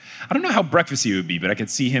stuff, I don't know how breakfasty it would be, but I could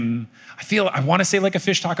see him, I want to say like a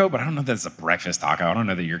fish taco, but I don't know that it's a breakfast taco. I don't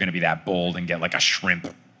know that you're going to be that bold and get like a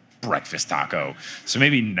shrimp breakfast taco. So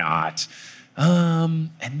maybe not.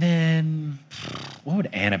 And then what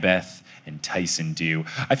would Annabeth and Tyson do?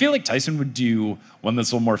 I feel like Tyson would do one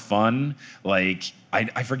that's a little more fun. Like,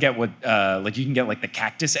 I forget what, like you can get like the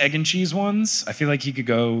cactus egg and cheese ones. I feel like he could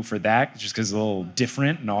go for that just because it's a little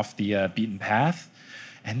different and off the beaten path.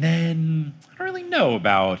 And then I don't really know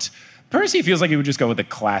about Percy. Feels like he would just go with the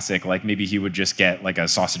classic, like maybe he would just get like a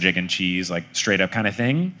sausage, egg, and cheese, like straight up kind of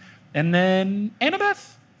thing. And then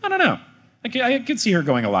Annabeth, I don't know. I could see her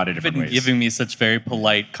going a lot of different ways. Giving me such very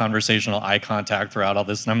polite conversational eye contact throughout all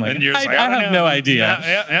this, and I'm like, And you're just I like, I don't have know. no idea.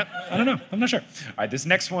 Yeah. I don't know. I'm not sure. All right, this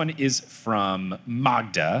next one is from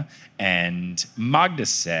Magda. And Magda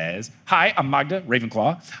says, "Hi, I'm Magda,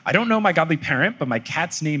 Ravenclaw. I don't know my godly parent, but my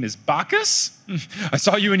cat's name is Bacchus. I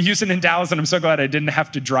saw you in Houston and Dallas, and I'm so glad I didn't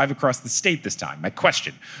have to drive across the state this time. My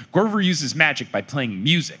question, Grover uses magic by playing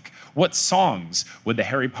music. What songs would the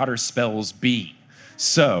Harry Potter spells be?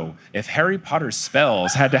 So, if Harry Potter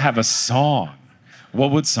spells had to have a song, what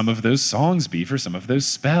would some of those songs be for some of those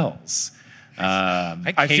spells?"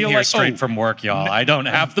 I came here straight from work, y'all. I don't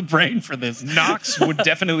have the brain for this. Knox would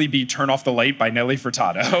definitely be Turn Off the Light by Nelly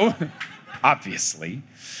Furtado, obviously.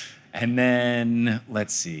 And then,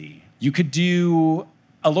 let's see. You could do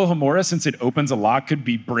Aloha Mora, since it opens a lot, could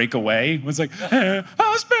be Breakaway. It was like,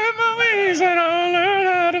 I'll spend my wings and I'll learn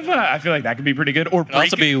how to fly. I feel like that could be pretty good. Or It could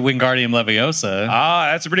also be Wingardium Leviosa. Ah,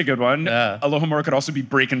 that's a pretty good one. Yeah. Aloha Mora could also be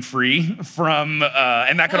Breaking Free from,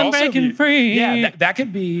 and that could I'm also breaking be, free. Yeah, that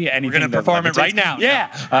could be anything. We're going to perform it right now.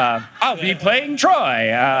 Yeah. I'll be playing Troy.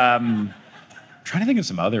 Trying to think of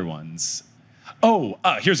some other ones. Oh,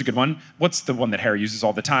 here's a good one. What's the one that Harry uses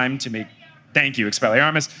all the time to make... Thank you,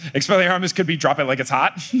 Expelliarmus. Expelliarmus could be Drop It Like It's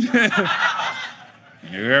Hot. You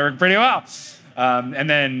work pretty well. And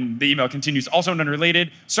then the email continues, also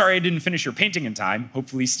unrelated. Sorry I didn't finish your painting in time.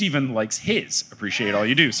 Hopefully Stephen likes his. Appreciate all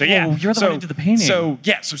you do. So yeah. Oh, you're the one who did the painting. So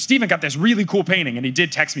Stephen got this really cool painting, and he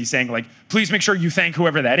did text me saying, like, please make sure you thank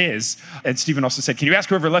whoever that is. And Stephen also said, can you ask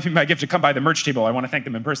whoever left me my gift to come by the merch table? I want to thank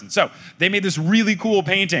them in person. So they made this really cool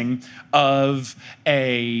painting of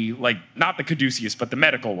a, like, not the caduceus, but the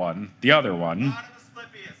medical one, the other one.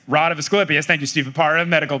 Rod of Asclepius. Thank you, Stephen Parra,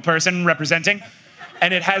 medical person representing.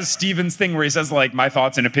 And it has Stephen's thing where he says, like, my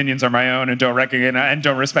thoughts and opinions are my own and don't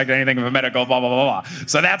respect anything of a medical, blah, blah, blah, blah.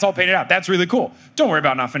 So that's all painted out. That's really cool. Don't worry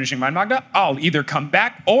about not finishing mine, Magda. I'll either come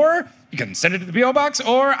back, or you can send it to the P.O. Box,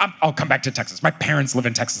 or I'll come back to Texas. My parents live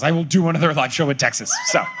in Texas. I will do another live show in Texas.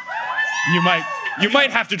 So you might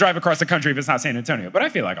have to drive across the country if it's not San Antonio, but I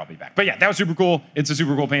feel like I'll be back. But yeah, that was super cool. It's a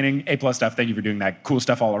super cool painting. A+ stuff. Thank you for doing that. Cool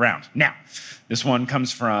stuff all around. Now, this one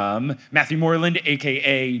comes from Matthew Moreland,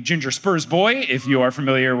 a.k.a. Ginger Spurs Boy, if you are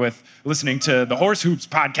familiar with listening to the Horse Hoops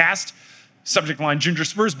podcast. Subject line, Ginger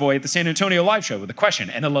Spurs Boy at the San Antonio live show with a question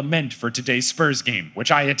and a lament for today's Spurs game,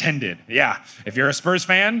 which I attended. Yeah, if you're a Spurs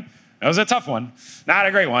fan, that was a tough one. Not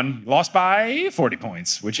a great one. Lost by 40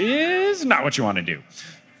 points, which is not what you want to do.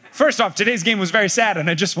 First off, today's game was very sad, and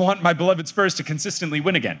I just want my beloved Spurs to consistently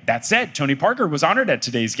win again. That said, Tony Parker was honored at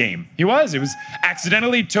today's game. He was. It was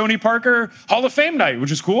accidentally Tony Parker Hall of Fame night,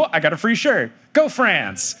 which is cool. I got a free shirt. Go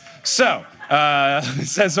France. So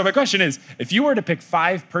my question is, if you were to pick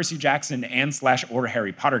 5 Percy Jackson and/or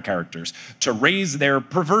Harry Potter characters to raise their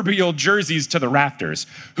proverbial jerseys to the rafters,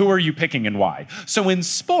 who are you picking and why? So in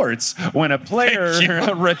sports, when a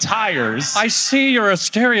player retires... I see you're a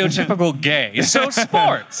stereotypical gay. So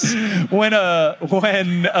sports. When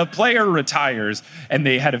a player retires and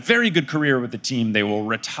they had a very good career with the team, they will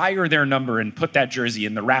retire their number and put that jersey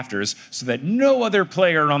in the rafters so that no other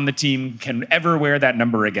player on the team can ever wear that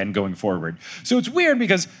number again going forward. So it's weird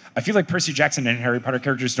because I feel like Percy Jackson and Harry Potter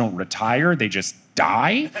characters don't retire, they just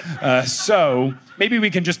die. So maybe we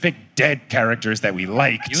can just pick dead characters that we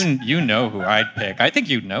liked. You know who I'd pick. I think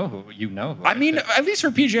you know who I mean, at least for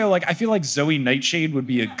PJ, like, I feel like Zoe Nightshade would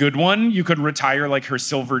be a good one. You could retire, like, her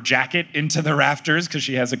silver jacket into the rafters because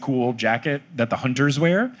she has a cool jacket that the hunters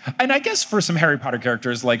wear. And I guess for some Harry Potter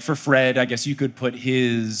characters, like for Fred, I guess you could put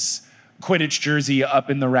his Quidditch jersey up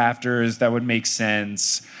in the rafters. That would make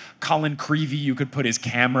sense. Colin Creevy, you could put his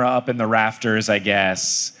camera up in the rafters, I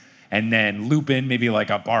guess. And then Lupin, maybe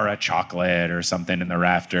like a bar of chocolate or something in the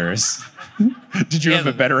rafters. Did you have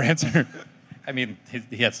a better answer? I mean,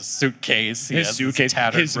 he has a suitcase. His suitcase,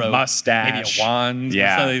 his mustache. Maybe a wand.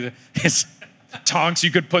 Yeah. His Tonks,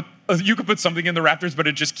 you could put something in the rafters, but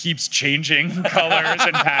it just keeps changing colors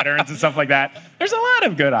and patterns and stuff like that. There's a lot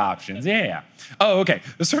of good options. Yeah. Oh, okay.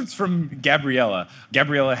 This one's from Gabriella.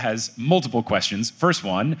 Gabriella has multiple questions. First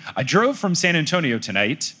one, I drove from San Antonio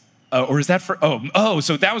tonight. Or is that for...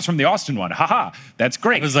 so that was from the Austin one. Haha, that's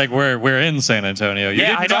great. It was like, we're in San Antonio. You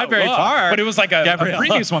didn't drive very far. But it was like a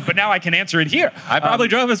previous one, but now I can answer it here. I probably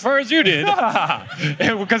drove as far as you did.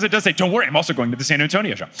 Because it does say, don't worry, I'm also going to the San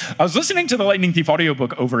Antonio show. I was listening to the Lightning Thief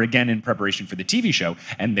audiobook over again in preparation for the TV show,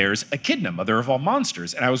 and there's Echidna, mother of all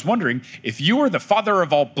monsters. And I was wondering, if you were the father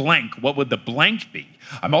of all blank, what would the blank be?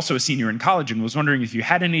 I'm also a senior in college and was wondering if you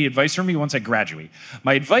had any advice for me once I graduate.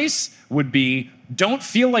 My advice would be, don't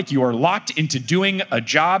feel like you are locked into doing a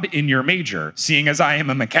job in your major, seeing as I am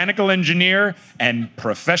a mechanical engineer and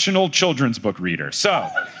professional children's book reader. So,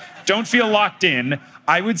 Don't feel locked in.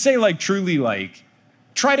 I would say like truly like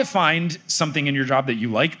try to find something in your job that you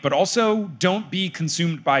like, but also don't be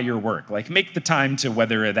consumed by your work. Like make the time to,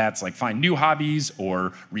 whether that's like find new hobbies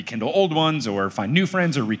or rekindle old ones or find new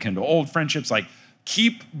friends or rekindle old friendships. Like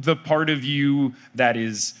keep the part of you that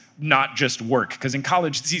is not just work. Because in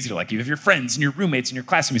college, it's easy to like, you have your friends and your roommates and your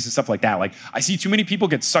classmates and stuff like that. Like I see too many people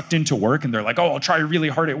get sucked into work and they're like, oh, I'll try really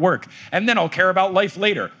hard at work and then I'll care about life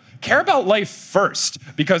later. Care about life first,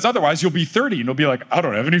 because otherwise you'll be 30 and you'll be like, I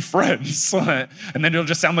don't have any friends. And then it'll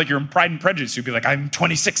just sound like you're in Pride and Prejudice. You'll be like, I'm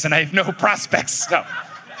 26 and I have no prospects. So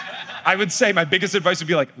I would say my biggest advice would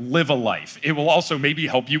be like, live a life. It will also maybe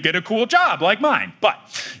help you get a cool job like mine. But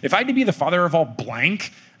if I had to be the father of all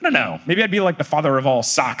blank, I don't know. Maybe I'd be like the father of all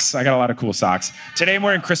socks. I got a lot of cool socks. Today I'm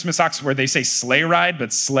wearing Christmas socks where they say sleigh ride,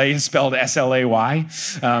 but sleigh is spelled S-L-A-Y.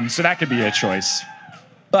 So that could be a choice.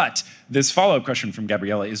 But this follow-up question from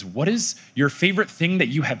Gabriella is, what is your favorite thing that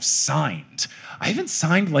you have signed? I haven't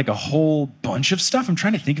signed like a whole bunch of stuff. I'm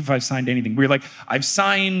trying to think if I've signed anything weird. Like I've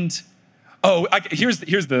signed, here's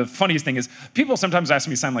the funniest thing is people sometimes ask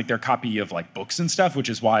me to sign like their copy of like books and stuff, which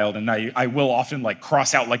is wild. And I will often like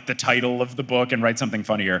cross out like the title of the book and write something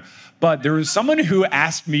funnier. But there was someone who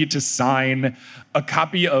asked me to sign a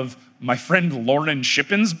copy of my friend Lauren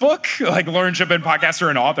Shippen's book, like Lauren Shippen, podcaster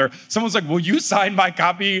and author. Someone's like, will you sign my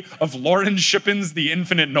copy of Lauren Shippen's The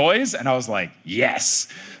Infinite Noise? And I was like, yes.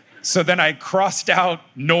 So then I crossed out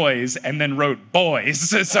noise and then wrote boys.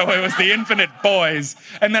 So it was The Infinite Boys.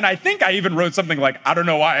 And then I think I even wrote something like, I don't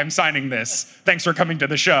know why I'm signing this. Thanks for coming to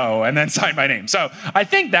the show. And then signed my name. So I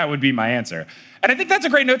think that would be my answer. And I think that's a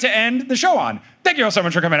great note to end the show on. Thank you all so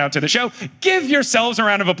much for coming out to the show. Give yourselves a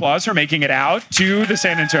round of applause for making it out to the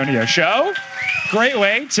San Antonio show. Great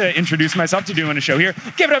way to introduce myself to doing a show here.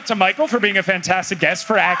 Give it up to Michael for being a fantastic guest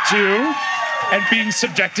for Act 2 and being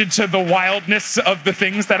subjected to the wildness of the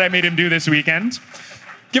things that I made him do this weekend.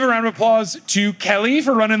 Give a round of applause to Kelly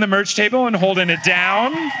for running the merch table and holding it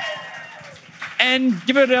down. And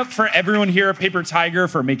give it up for everyone here at Paper Tiger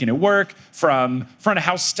for making it work, from front of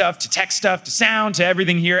house stuff to tech stuff to sound to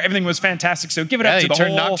everything here. Everything was fantastic. So give it up to the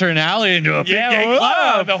whole Nocturne Alley into a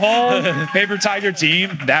club. The whole Paper Tiger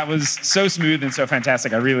team. That was so smooth and so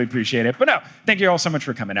fantastic. I really appreciate it. But no, thank you all so much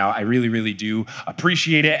for coming out. I really, really do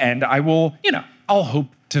appreciate it. And I will, I'll hope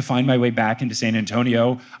to find my way back into San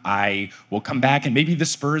Antonio. I will come back and maybe the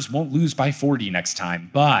Spurs won't lose by 40 next time,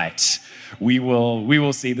 but we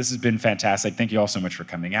will see. This has been fantastic. Thank you all so much for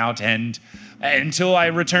coming out. And until I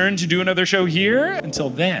return to do another show here, until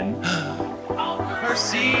then, I'll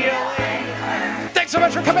see you later. Thanks so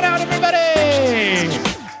much for coming out, everybody.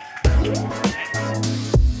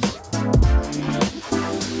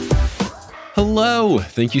 Hello!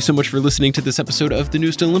 Thank you so much for listening to this episode of The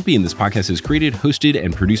Newest Olympian. This podcast is created, hosted,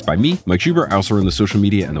 and produced by me, Mike Schubert. I also run the social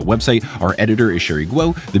media and the website. Our editor is Sherry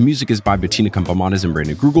Guo. The music is by Bettina Campamanes and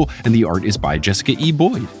Brandon Grugel, and the art is by Jessica E.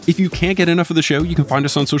 Boyd. If you can't get enough of the show, you can find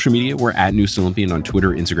us on social media. We're at Newest Olympian on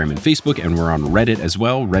Twitter, Instagram, and Facebook, and we're on Reddit as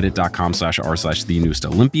well, reddit.com/r/The Newest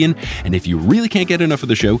Olympian. And if you really can't get enough of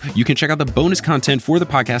the show, you can check out the bonus content for the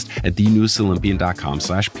podcast at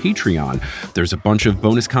thenewestolympian.com/Patreon. There's a bunch of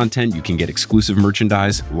bonus content. You can get exclusive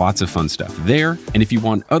merchandise, lots of fun stuff there. And if you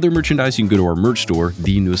want other merchandise, you can go to our merch store,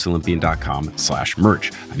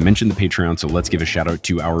 thenewestolympian.com/merch. I mentioned the Patreon, so let's give a shout out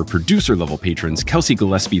to our producer level patrons: Kelsey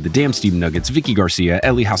Gillespie, The Damn Steve Nuggets, Vicky Garcia,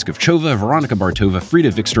 Ellie Hoskovchova, Veronica Bartova,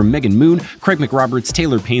 Frida Vikstrom, Megan Moon, Craig McRoberts,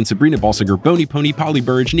 Taylor Payne, Sabrina Balsiger, Boney Pony, Polly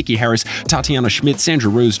Burridge, Nikki Harris, Tatiana Schmidt,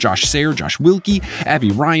 Sandra Rose, Josh Sayre, Josh Wilkie,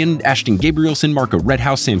 Abby Ryan, Ashton Gabrielson, Marco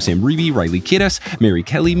Redhouse, Sam Reevy, Riley Kiddes, Mary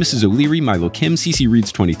Kelly, Mrs. O'Leary, Milo Kim, CC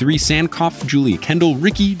Reeds 23, Sandkopf, Julia Kendall,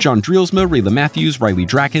 Ricky, John Drielsma, Rayla Matthews, Riley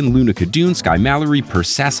Draken, Luna Kadoon, Sky Mallory,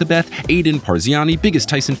 Persasabeth, Aiden Parziani, Biggest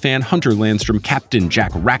Tyson Fan, Hunter Landstrom, Captain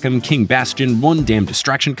Jack Rackham, King Bastion, One Damn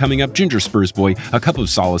Distraction Coming Up, Ginger Spurs Boy, A Cup of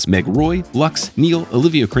Solace, Meg Roy, Lux, Neil,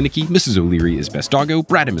 Olivia Krinicki, Mrs. O'Leary is Best Doggo,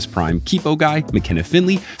 Bradimus Prime, Keepo Guy, McKenna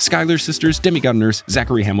Finley, Skylar Sisters, Demigod Nurse,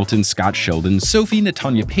 Zachary Hamilton, Scott Sheldon, Sophie,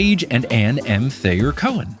 Natanya Page, and Ann M. Thayer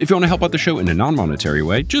Cohen. If you want to help out the show in a non-monetary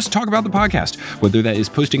way, just talk about the podcast, whether that is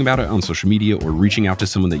posting about it on social media or reaching out to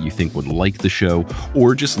someone that you think would like the show,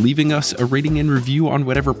 or just leaving us a rating and review on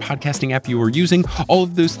whatever podcasting app you are using. All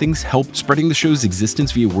of those things help. Spreading the show's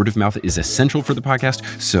existence via word of mouth is essential for the podcast,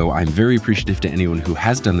 so I'm very appreciative to anyone who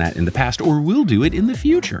has done that in the past or will do it in the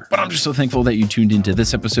future. But I'm just so thankful that you tuned into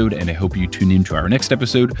this episode, and I hope you tune into our next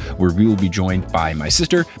episode, where we will be joined by my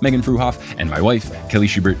sister, Megan Fruhoff, and my wife, Kelly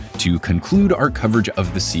Schubert, to conclude our coverage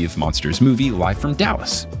of the Sea of Monsters movie live from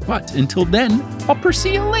Dallas. But until then, I'll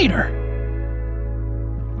see you later.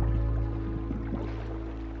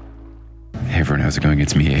 Hey everyone, how's it going?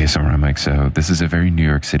 It's me, ASMR Mike. So this is a very New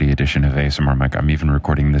York City edition of ASMR Mike. I'm even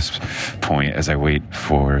recording this point as I wait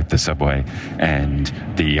for the subway, and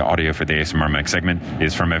the audio for the ASMR Mike segment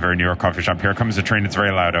is from a very New York coffee shop. Here comes the train. It's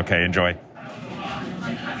very loud. Okay, enjoy.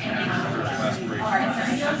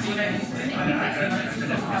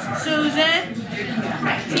 Susan,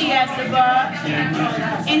 tea at the bar.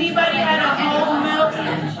 Anybody had a whole milk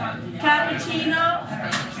cappuccino?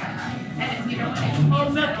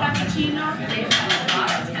 Whole milk cappuccino?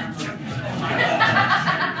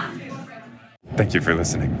 Thank you for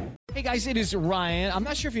listening. Hey guys, it is Ryan. I'm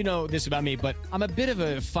not sure if you know this about me, but I'm a bit of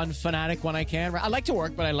a fun fanatic when I can. I like to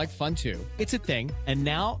work, but I like fun too. It's a thing. And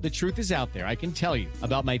now the truth is out there. I can tell you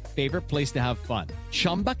about my favorite place to have fun.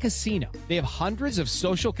 Chumba Casino. They have hundreds of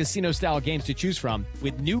social casino style games to choose from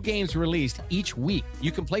with new games released each week.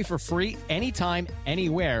 You can play for free anytime,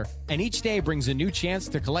 anywhere. And each day brings a new chance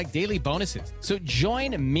to collect daily bonuses. So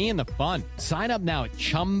join me in the fun. Sign up now at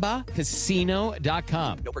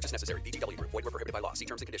ChumbaCasino.com. No purchase necessary. VGW Group. Void where prohibited by law. See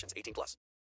terms and conditions. 18+.